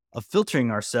version of filtering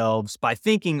ourselves by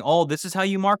thinking, oh, this is how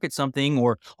you market something,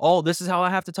 or, oh, this is how I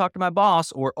have to talk to my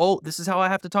boss, or, oh, this is how I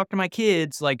have to talk to my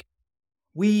kids. Like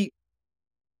we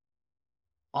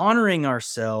honoring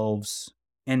ourselves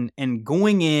and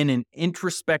going in and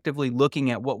introspectively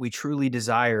looking at what we truly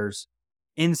desires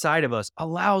inside of us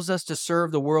allows us to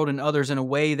serve the world and others in a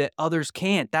way that others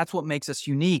can't. That's what makes us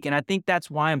unique. And I think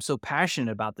that's why I'm so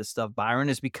passionate about this stuff, Byron,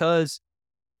 is because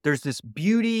there's this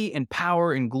beauty and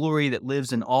power and glory that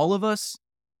lives in all of us.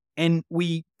 And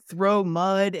we throw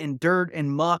mud and dirt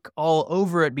and muck all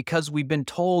over it because we've been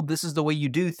told this is the way you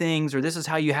do things or this is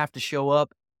how you have to show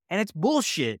up. And it's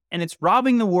bullshit. And it's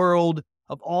robbing the world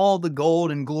of all the gold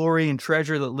and glory and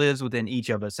treasure that lives within each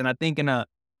of us. And I think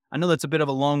I know that's a bit of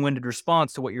a long-winded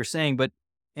response to what you're saying, but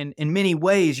in many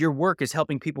ways, your work is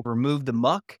helping people remove the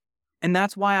muck. And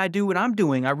that's why I do what I'm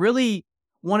doing. I really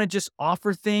want to just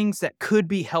offer things that could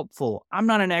be helpful. I'm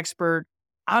not an expert.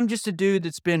 I'm just a dude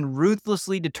that's been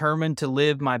ruthlessly determined to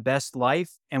live my best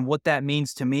life and what that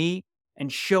means to me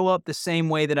and show up the same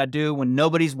way that I do when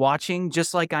nobody's watching,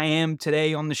 just like I am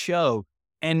today on the show.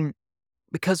 And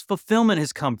because fulfillment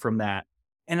has come from that.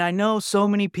 And I know so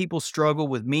many people struggle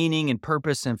with meaning and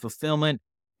purpose and fulfillment.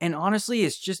 And honestly,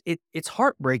 it's just, it's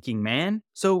heartbreaking, man.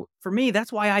 So for me,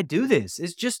 that's why I do this,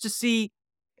 is just to see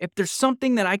if there's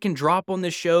something that I can drop on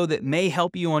this show that may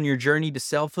help you on your journey to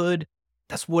selfhood.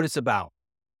 That's what it's about.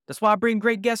 That's why I bring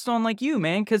great guests on like you,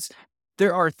 man, because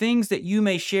there are things that you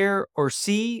may share or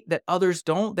see that others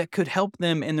don't that could help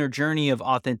them in their journey of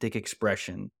authentic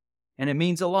expression. And it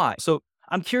means a lot. So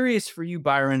I'm curious for you,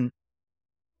 Byron,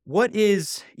 what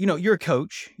is, you're a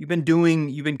coach. You've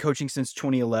been coaching since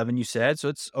 2011, you said. So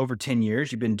it's over 10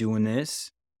 years you've been doing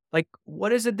this. Like,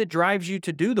 what is it that drives you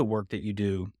to do the work that you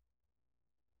do?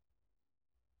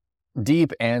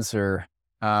 Deep answer.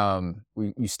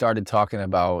 You started talking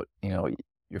about,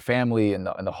 your family and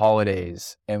the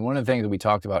holidays. And one of the things that we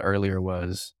talked about earlier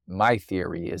was my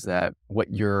theory is that what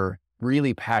you're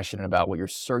really passionate about, what you're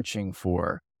searching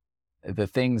for, the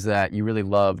things that you really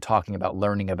love talking about,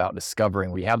 learning about, discovering,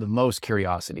 where you have the most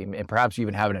curiosity, and perhaps you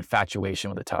even have an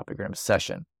infatuation with the topic or an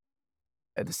obsession.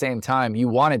 At the same time, you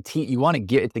want to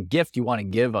give, it's a gift you want to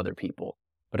give other people,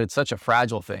 but it's such a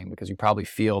fragile thing because you probably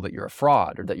feel that you're a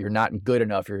fraud or that you're not good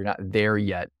enough or you're not there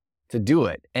yet to do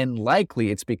it. And likely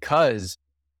it's because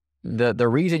the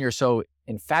reason you're so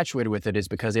infatuated with it is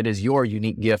because it is your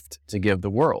unique gift to give the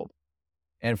world.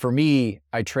 And for me,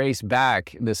 I trace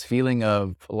back this feeling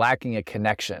of lacking a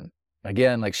connection.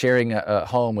 Again, like sharing a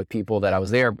home with people that I was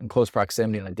there in close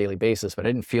proximity on a daily basis, but I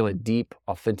didn't feel a deep,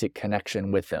 authentic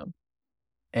connection with them.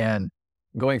 And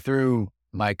going through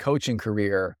my coaching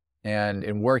career, And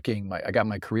in working, I got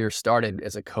my career started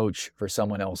as a coach for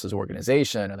someone else's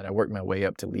organization. And then I worked my way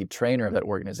up to lead trainer of that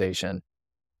organization.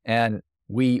 And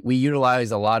we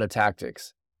utilized a lot of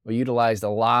tactics. We utilized a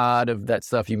lot of that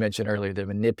stuff you mentioned earlier, the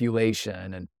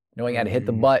manipulation and knowing how to hit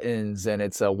the buttons. And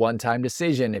it's a one-time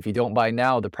decision. If you don't buy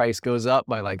now, the price goes up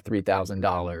by like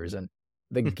 $3,000. And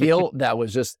the guilt that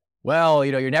was just, well,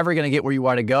 you're never going to get where you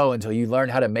want to go until you learn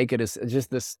how to make it.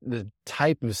 The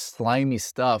type of slimy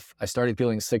stuff. I started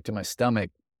feeling sick to my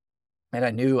stomach, and I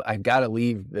knew I got to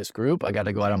leave this group. I got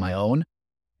to go out on my own.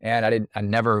 And I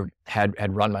never had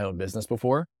run my own business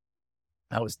before.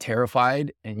 I was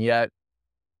terrified. And yet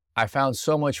I found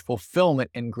so much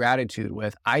fulfillment and gratitude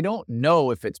with, I don't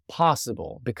know if it's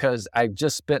possible because I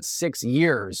just spent 6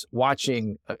 years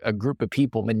watching a group of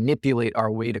people manipulate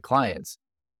our way to clients.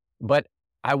 But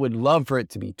I would love for it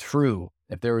to be true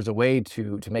if there was a way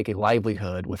to make a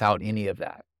livelihood without any of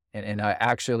that. And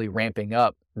actually ramping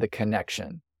up the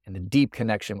connection and the deep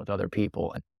connection with other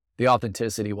people and the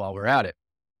authenticity while we're at it.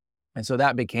 And so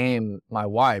that became my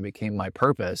why, became my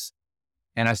purpose.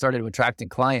 And I started attracting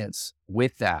clients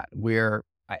with that, where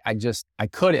I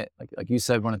couldn't, like you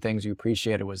said, one of the things you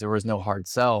appreciated was there was no hard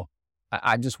sell.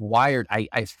 I'm just wired.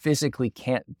 I physically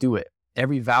can't do it.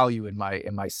 Every value in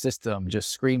my system just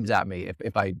screams at me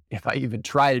if I even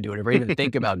try to do it, if I even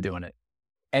think about doing it.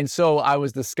 And so I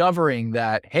was discovering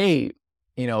that, hey,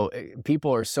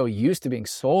 people are so used to being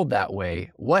sold that way.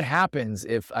 What happens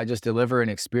if I just deliver an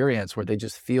experience where they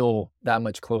just feel that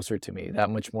much closer to me, that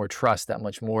much more trust, that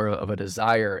much more of a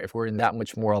desire? If we're in that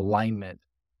much more alignment,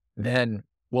 then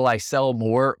will I sell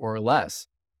more or less?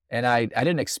 And I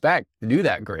didn't expect to do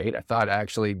that great. I thought I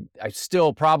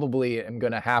still probably am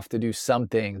going to have to do some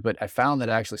things, but I found that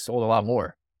I actually sold a lot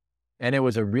more. And it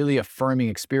was a really affirming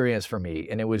experience for me.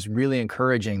 And it was really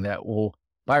encouraging that, well,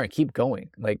 Byron, keep going.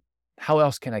 Like, how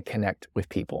else can I connect with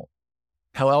people?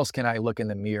 How else can I look in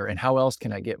the mirror? And how else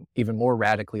can I get even more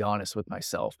radically honest with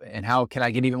myself? And how can I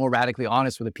get even more radically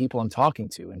honest with the people I'm talking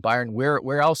to? And Byron,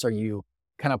 where else are you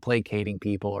kind of placating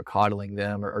people or coddling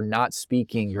them or not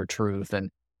speaking your truth? And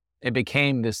it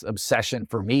became this obsession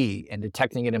for me and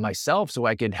detecting it in myself so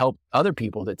I could help other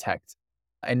people detect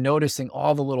and noticing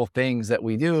all the little things that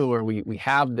we do where we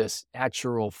have this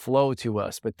natural flow to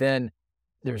us, but then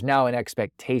there's now an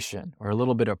expectation or a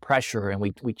little bit of pressure, and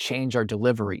we change our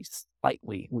delivery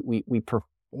slightly. We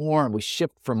perform, we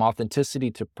shift from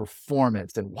authenticity to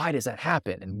performance. And why does that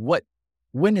happen? And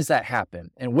when does that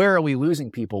happen? And where are we losing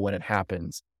people when it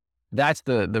happens? That's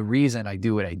the reason I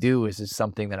do what I do is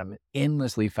something that I'm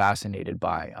endlessly fascinated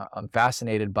by. I'm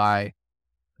fascinated by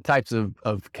the types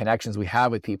of connections we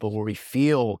have with people where we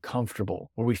feel comfortable,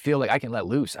 where we feel like I can let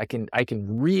loose. I can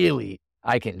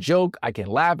joke, I can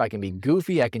laugh, I can be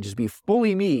goofy, I can just be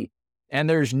fully me. And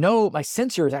my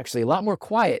sensor is actually a lot more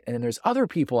quiet. And then there's other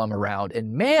people I'm around,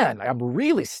 and man, I'm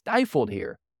really stifled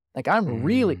here. Like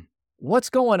what's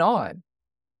going on?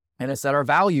 And it's that our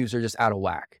values are just out of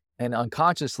whack. And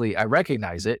unconsciously, I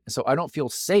recognize it. So I don't feel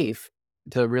safe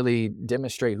to really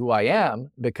demonstrate who I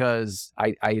am because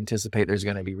I anticipate there's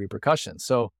going to be repercussions.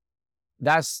 So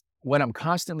that's what I'm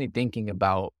constantly thinking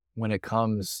about when it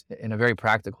comes in a very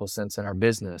practical sense in our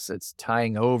business. It's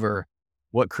tying over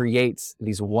what creates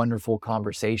these wonderful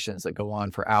conversations that go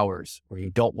on for hours where you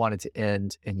don't want it to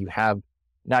end. And you have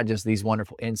not just these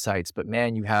wonderful insights, but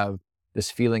man, you have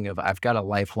this feeling of, I've got a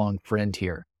lifelong friend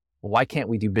here. Well, why can't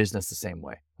we do business the same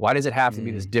way? Why does it have to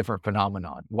be this different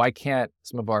phenomenon? Why can't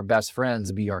some of our best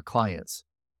friends be our clients?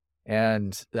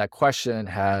 And that question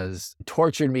has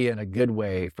tortured me in a good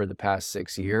way for the past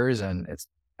 6 years. And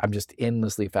I'm just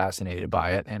endlessly fascinated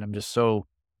by it. And I'm just so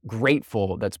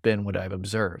grateful that's been what I've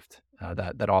observed,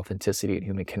 that authenticity and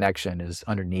human connection is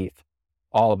underneath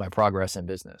all of my progress in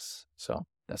business. So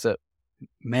that's it.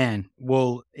 Man,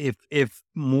 well, if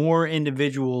more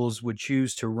individuals would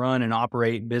choose to run and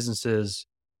operate businesses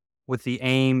with the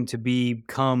aim to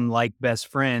become like best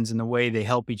friends in the way they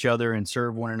help each other and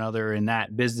serve one another, and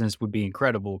that business would be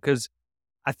incredible. Because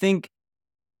I think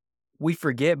we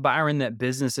forget, Byron, that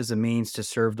business is a means to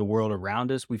serve the world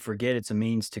around us. We forget it's a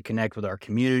means to connect with our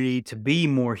community, to be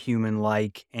more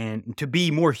human-like, and to be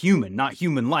more human, not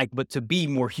human-like, but to be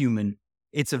more human.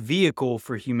 It's a vehicle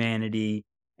for humanity.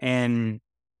 And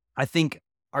I think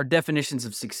our definitions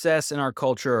of success in our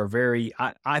culture are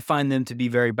I find them to be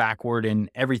very backward,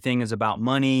 and everything is about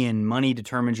money, and money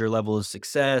determines your level of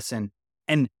success. And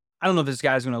I don't know if this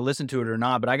guy's going to listen to it or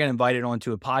not, but I got invited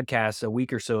onto a podcast a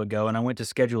week or so ago, and I went to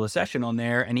schedule a session on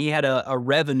there, and he had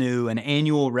an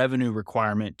annual revenue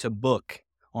requirement to book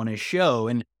on his show.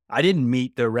 And I didn't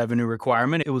meet the revenue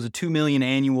requirement. It was a $2 million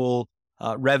annual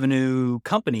revenue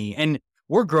company. And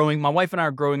we're growing. My wife and I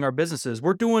are growing our businesses.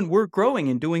 We're growing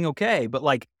and doing okay, but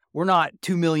like we're not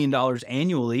 $2 million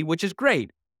annually, which is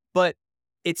great. But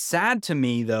it's sad to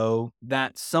me though,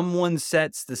 that someone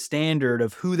sets the standard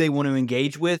of who they want to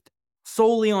engage with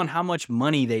solely on how much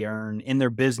money they earn in their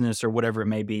business or whatever it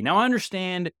may be. Now I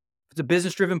understand it's a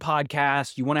business driven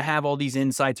podcast. You want to have all these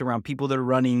insights around people that are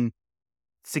running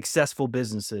successful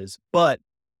businesses, but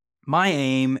my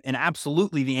aim, and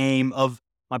absolutely the aim of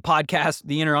my podcast,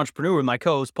 The Inner Entrepreneur, with my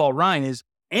co-host Paul Ryan,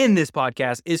 and this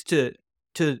podcast is to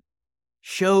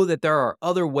show that there are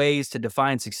other ways to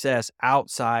define success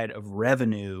outside of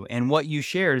revenue. And what you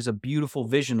shared is a beautiful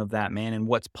vision of that, man, and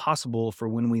what's possible for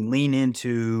when we lean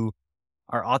into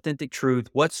our authentic truth,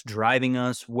 what's driving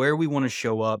us, where we want to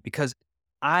show up, because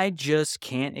I just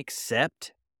can't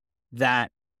accept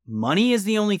that money is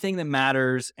the only thing that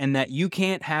matters and that you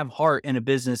can't have heart in a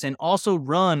business and also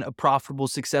run a profitable,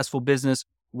 successful business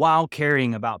while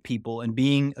caring about people and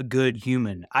being a good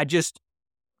human.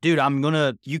 Dude,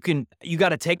 you got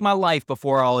to take my life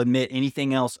before I'll admit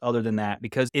anything else other than that,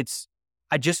 because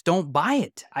I just don't buy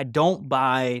it. I don't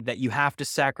buy that you have to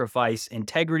sacrifice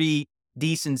integrity,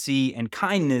 decency, and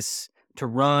kindness to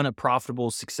run a profitable,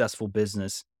 successful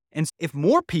business. And if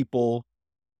more people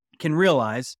can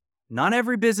realize not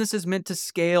every business is meant to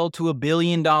scale to $1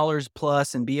 billion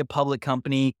plus and be a public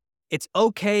company. It's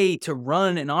okay to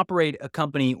run and operate a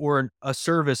company or a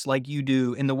service like you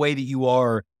do in the way that you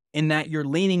are, in that you're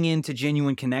leaning into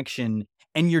genuine connection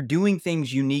and you're doing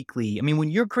things uniquely. I mean, when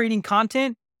you're creating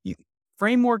content,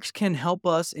 frameworks can help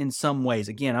us in some ways.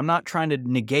 Again, I'm not trying to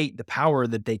negate the power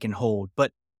that they can hold,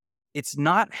 but it's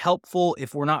not helpful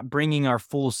if we're not bringing our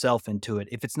full self into it.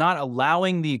 If it's not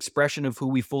allowing the expression of who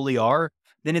we fully are,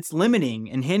 then it's limiting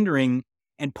and hindering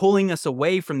and pulling us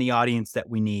away from the audience that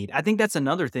we need. I think that's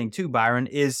another thing too, Byron,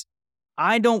 is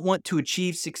I don't want to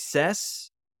achieve success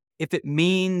if it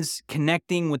means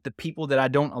connecting with the people that I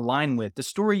don't align with. The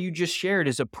story you just shared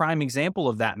is a prime example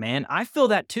of that, man. I feel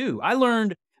that too. I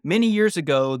learned many years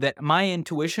ago that my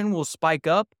intuition will spike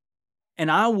up and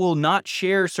I will not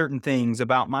share certain things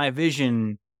about my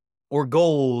vision or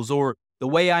goals or the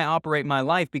way I operate my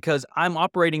life, because I'm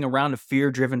operating around a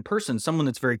fear-driven person, someone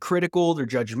that's very critical, they're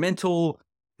judgmental,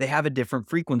 they have a different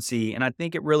frequency. And I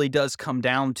think it really does come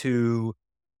down to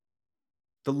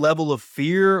the level of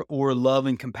fear or love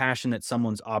and compassion that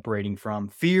someone's operating from.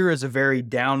 Fear is a very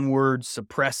downward,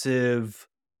 suppressive,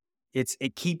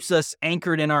 it keeps us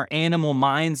anchored in our animal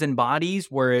minds and bodies,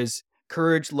 whereas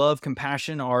courage, love,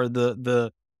 compassion are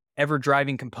the ever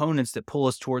driving components that pull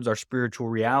us towards our spiritual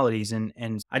realities.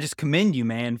 And I just commend you,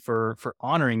 man, for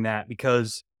honoring that,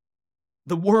 because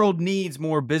the world needs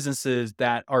more businesses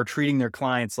that are treating their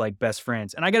clients like best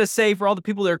friends. And I got to say, for all the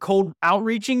people that are cold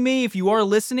outreaching me, if you are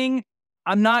listening,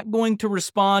 I'm not going to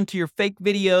respond to your fake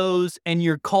videos and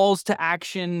your calls to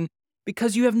action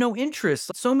because you have no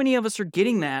interest. So many of us are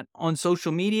getting that on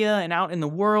social media and out in the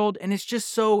world, and it's just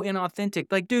so inauthentic.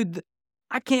 Like, dude,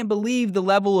 I can't believe the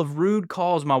level of rude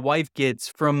calls my wife gets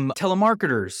from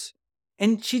telemarketers.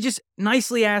 And she just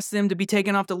nicely asks them to be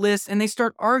taken off the list, and they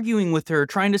start arguing with her,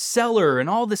 trying to sell her and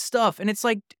all this stuff. And it's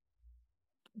like,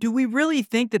 do we really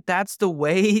think that that's the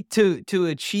way to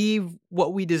achieve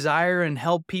what we desire and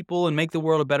help people and make the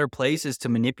world a better place, is to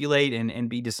manipulate and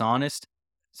be dishonest?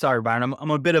 Sorry, Byron,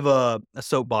 I'm a bit of a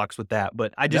soapbox with that,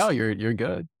 but No, you're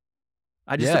good.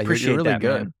 I just appreciate you're really that,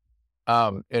 good.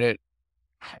 man. And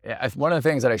one of the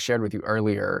things that I shared with you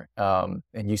earlier,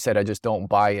 and you said, I just don't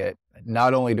buy it.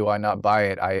 Not only do I not buy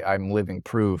it, I'm living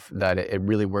proof that it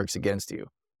really works against you.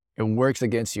 It works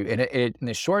against you. And in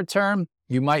the short term,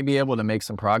 you might be able to make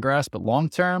some progress, but long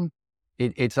term,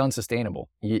 it's unsustainable.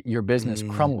 Your business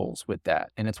crumbles with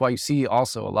that. And it's why you see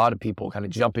also a lot of people kind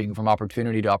of jumping from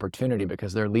opportunity to opportunity,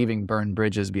 because they're leaving burned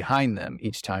bridges behind them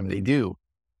each time they do.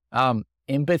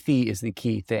 Empathy is the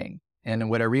key thing.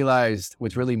 And what I realized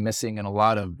was really missing in a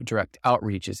lot of direct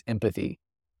outreach is empathy.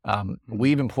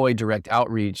 We've employed direct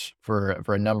outreach for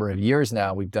a number of years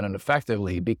now. We've done it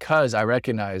effectively because I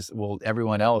recognize, well,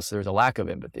 everyone else, there's a lack of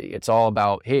empathy. It's all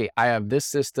about, hey, I have this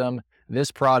system, this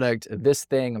product, this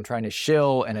thing I'm trying to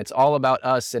shill, and it's all about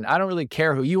us. And I don't really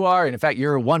care who you are. And in fact,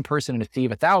 you're one person in a sea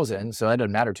of 1,000, so that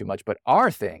doesn't matter too much. But our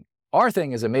thing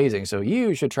is amazing. So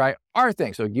you should try our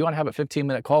thing. So you want to have a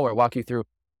 15-minute call where I walk you through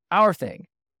our thing.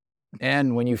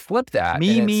 And when you flip that,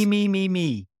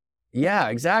 Me. Yeah,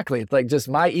 exactly. It's like just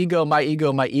my ego,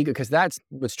 because that's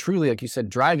what's truly, like you said,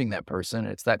 driving that person.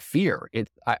 It's that fear.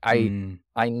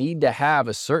 I need to have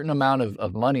a certain amount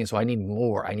of money. So I need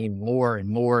more and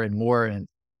more and more. And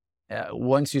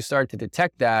once you start to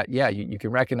detect that, yeah, you can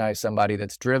recognize somebody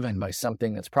that's driven by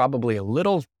something that's probably a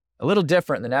little a little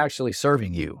different than actually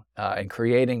serving you and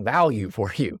creating value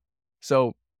for you.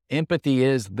 So empathy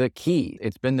is the key.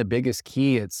 It's been the biggest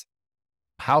key. It's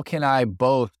how can I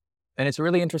both, and it's a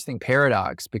really interesting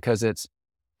paradox because it's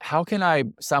how can I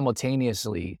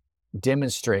simultaneously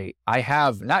demonstrate I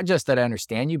have not just that I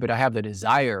understand you, but I have the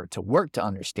desire to work to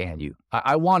understand you.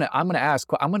 I'm going to ask,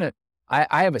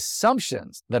 I have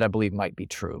assumptions that I believe might be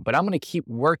true, but I'm going to keep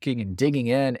working and digging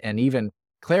in and even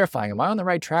clarifying, am I on the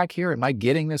right track here? Am I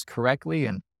getting this correctly?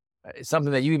 And it's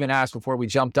something that you even asked before we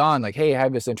jumped on, like, hey, I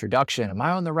have this introduction. Am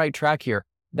I on the right track here?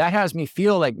 That has me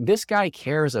feel like this guy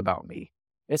cares about me.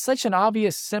 It's such an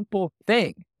obvious, simple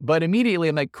thing, but immediately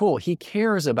I'm like, cool, he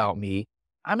cares about me.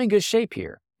 I'm in good shape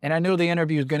here. And I know the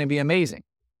interview is going to be amazing.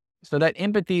 So that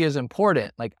empathy is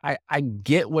important. Like I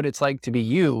get what it's like to be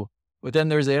you, but then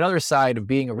there's the other side of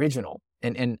being original.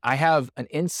 And I have an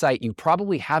insight you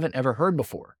probably haven't ever heard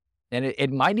before. And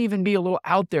it might even be a little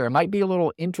out there. It might be a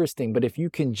little interesting, but if you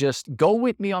can just go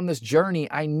with me on this journey,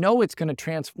 I know it's going to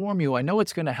transform you. I know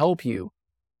it's going to help you.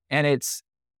 And it's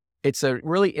a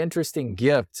really interesting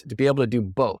gift to be able to do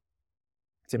both,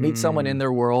 to meet someone in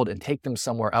their world and take them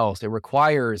somewhere else. It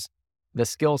requires the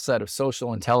skill set of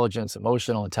social intelligence,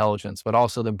 emotional intelligence, but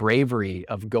also the bravery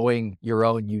of going your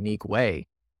own unique way.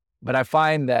 But I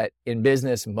find that in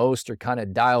business, most are kind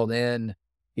of dialed in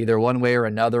either one way or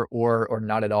another, or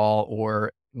not at all,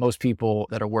 or most people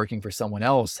that are working for someone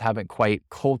else haven't quite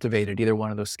cultivated either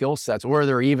one of those skill sets, or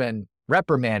they're even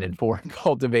reprimanded for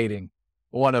cultivating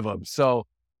one of them. So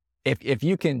if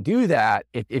you can do that,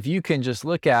 if you can just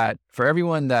look at, for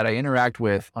everyone that I interact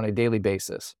with on a daily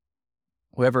basis,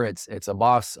 whoever it's a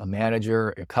boss, a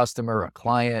manager, a customer, a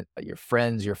client, your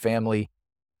friends, your family,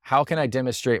 how can I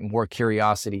demonstrate more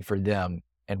curiosity for them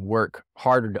and work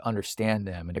harder to understand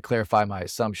them and to clarify my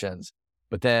assumptions?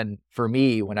 But then for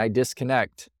me, when I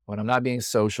disconnect, when I'm not being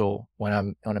social,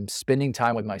 when I'm spending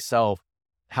time with myself,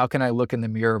 how can I look in the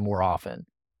mirror more often?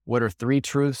 What are 3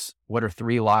 truths? What are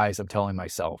 3 lies I'm telling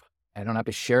myself? I don't have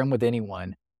to share them with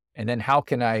anyone. And then how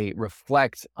can I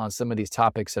reflect on some of these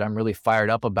topics that I'm really fired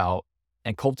up about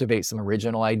and cultivate some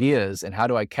original ideas? And how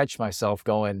do I catch myself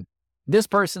going, this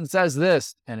person says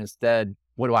this, and instead,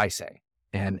 what do I say?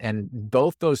 And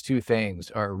both those 2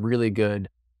 things are a really good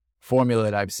formula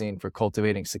that I've seen for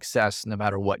cultivating success no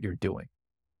matter what you're doing.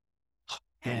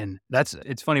 And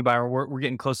it's funny, Byron, we're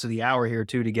getting close to the hour here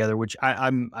too together, which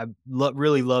I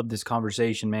really love this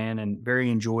conversation, man, and very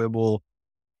enjoyable.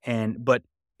 But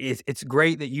it's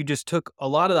great that you just took a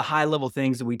lot of the high level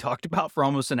things that we talked about for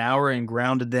almost an hour and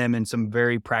grounded them in some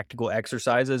very practical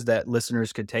exercises that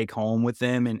listeners could take home with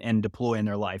them and deploy in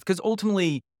their life. Because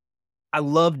ultimately, I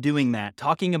love doing that,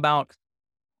 talking about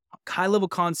high level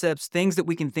concepts, things that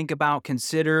we can think about,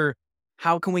 consider.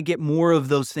 How can we get more of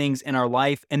those things in our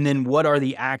life? And then what are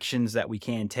the actions that we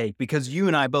can take? Because you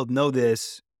and I both know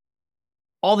this.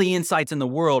 All the insights in the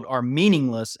world are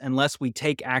meaningless unless we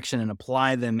take action and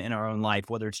apply them in our own life,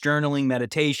 whether it's journaling,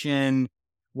 meditation,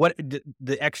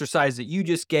 the exercise that you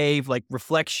just gave, like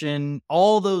reflection,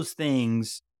 all those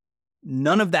things.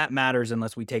 None of that matters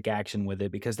unless we take action with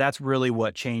it, because that's really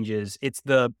what changes. It's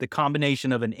the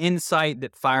combination of an insight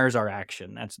that fires our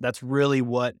action. That's really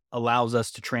what allows us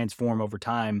to transform over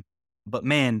time. But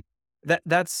man,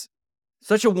 that's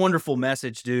such a wonderful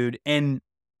message, dude. And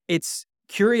it's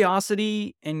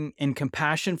curiosity and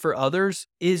compassion for others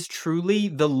is truly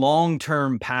the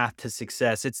long-term path to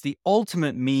success. It's the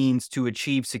ultimate means to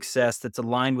achieve success that's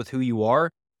aligned with who you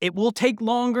are. It will take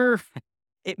longer.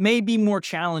 It may be more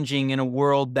challenging in a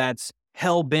world that's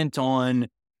hell-bent on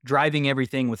driving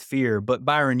everything with fear. But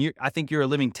Byron, I think you're a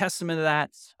living testament to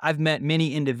that. I've met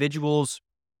many individuals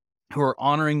who are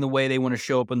honoring the way they want to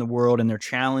show up in the world, and they're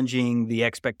challenging the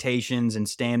expectations and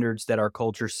standards that our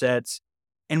culture sets.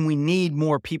 And we need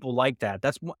more people like that.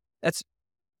 That's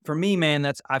for me,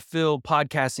 man, I feel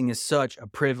podcasting is such a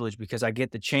privilege because I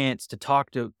get the chance to talk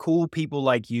to cool people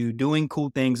like you doing cool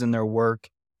things in their work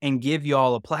and give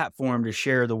y'all a platform to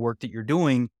share the work that you're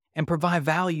doing and provide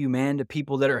value, man, to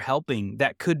people that are helping,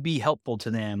 that could be helpful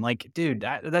to them. Like, dude,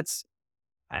 that's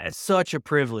such a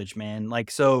privilege, man.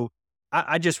 Like, so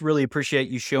I just really appreciate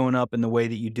you showing up in the way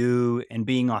that you do and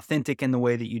being authentic in the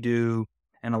way that you do,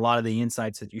 and a lot of the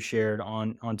insights that you shared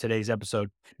on today's episode.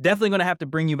 Definitely going to have to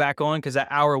bring you back on because that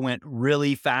hour went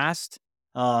really fast.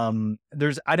 I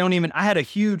had a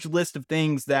huge list of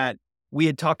things that we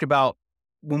had talked about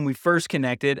when we first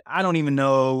connected. I don't even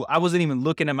know. I wasn't even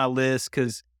looking at my list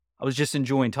because I was just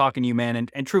enjoying talking to you, man.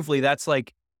 And truthfully, that's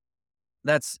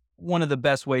one of the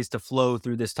best ways to flow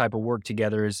through this type of work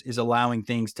together is allowing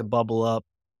things to bubble up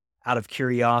out of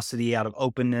curiosity, out of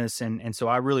openness. And so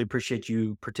I really appreciate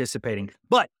you participating.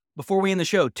 But before we end the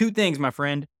show, two things, my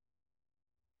friend.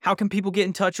 How can people get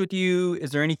in touch with you? Is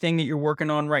there anything that you're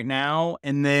working on right now?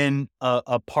 And then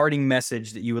a parting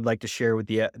message that you would like to share with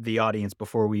the audience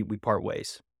before we part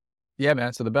ways. Yeah,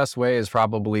 man. So the best way is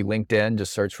probably LinkedIn.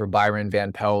 Just search for Byron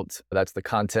Van Pelt. That's the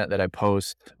content that I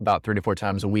post about 3 to 4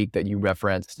 times a week that you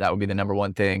referenced. That would be the number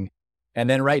one thing. And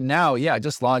then right now, I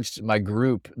just launched my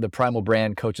group, the Primal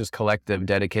Brand Coaches Collective,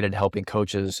 dedicated to helping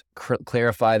coaches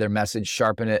clarify their message,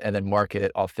 sharpen it, and then market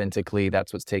it authentically.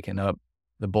 That's what's taken up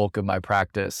the bulk of my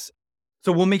practice.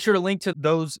 So we'll make sure to link to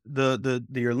those,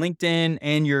 your LinkedIn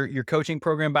and your coaching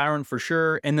program, Byron, for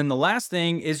sure. And then the last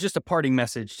thing is just a parting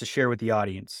message to share with the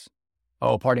audience.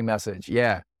 Oh, parting message.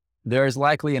 Yeah. There's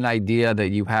likely an idea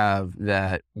that you have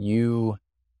that you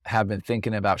have been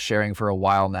thinking about sharing for a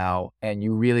while now, and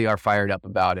you really are fired up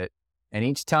about it. And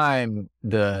each time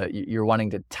you're wanting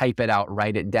to type it out,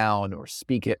 write it down, or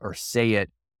speak it, or say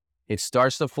it, it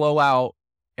starts to flow out,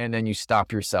 and then you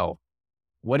stop yourself.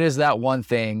 What is that one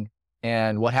thing?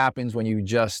 And what happens when you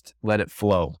just let it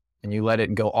flow and you let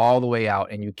it go all the way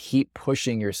out and you keep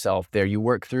pushing yourself there? You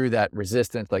work through that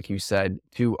resistance, like you said,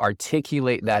 to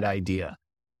articulate that idea.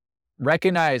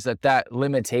 Recognize that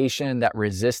limitation, that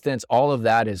resistance, all of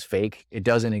that is fake. It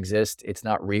doesn't exist. It's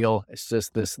not real. It's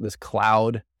just this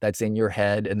cloud that's in your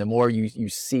head. And the more you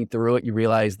see through it, you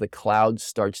realize the cloud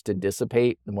starts to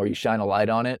dissipate, the more you shine a light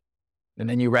on it. And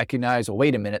then you recognize, well,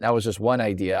 wait a minute, that was just one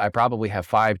idea. I probably have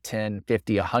 5, 10,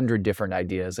 50, 100 different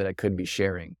ideas that I could be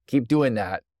sharing. Keep doing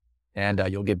that, and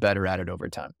you'll get better at it over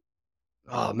time.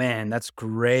 Oh, man, that's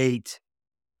great.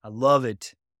 I love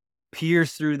it.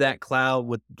 Pierce through that cloud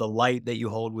with the light that you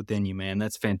hold within you, man.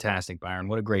 That's fantastic, Byron.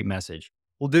 What a great message.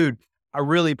 Well, dude, I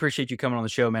really appreciate you coming on the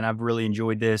show, man. I've really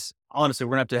enjoyed this. Honestly,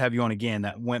 we're going to have you on again.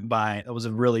 That went by. That was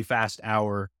a really fast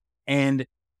hour. And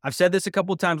I've said this a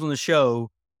couple of times on the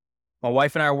show. My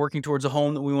wife and I are working towards a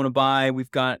home that we want to buy.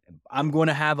 I'm going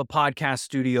to have a podcast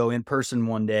studio in person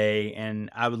one day,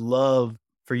 and I would love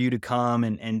for you to come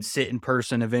and sit in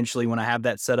person eventually when I have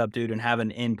that set up, dude, and have an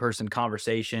in-person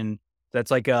conversation. That's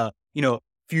like a,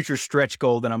 future stretch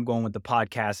goal that I'm going with the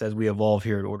podcast as we evolve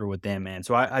here at Order With Them, man.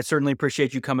 So I certainly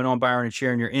appreciate you coming on, Byron, and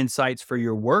sharing your insights for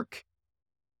your work.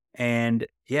 And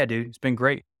yeah, dude, it's been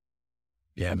great.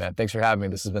 Yeah, man. Thanks for having me.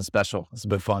 This has been special. This has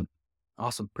been fun.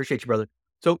 Awesome. Appreciate you, brother.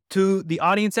 So to the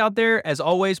audience out there, as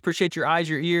always, appreciate your eyes,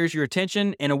 your ears, your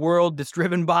attention. In a world that's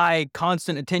driven by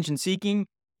constant attention seeking,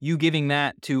 you giving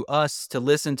that to us to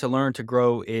listen, to learn, to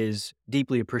grow is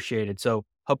deeply appreciated. So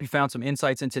hope you found some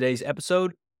insights in today's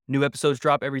episode. New episodes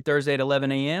drop every Thursday at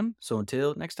 11 a.m. So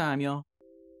until next time, y'all.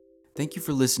 Thank you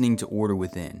for listening to Order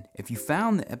Within. If you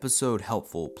found the episode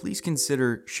helpful, please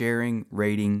consider sharing,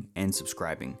 rating, and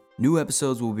subscribing. New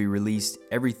episodes will be released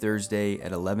every Thursday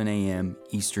at 11 a.m.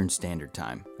 Eastern Standard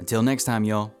Time. Until next time,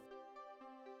 y'all.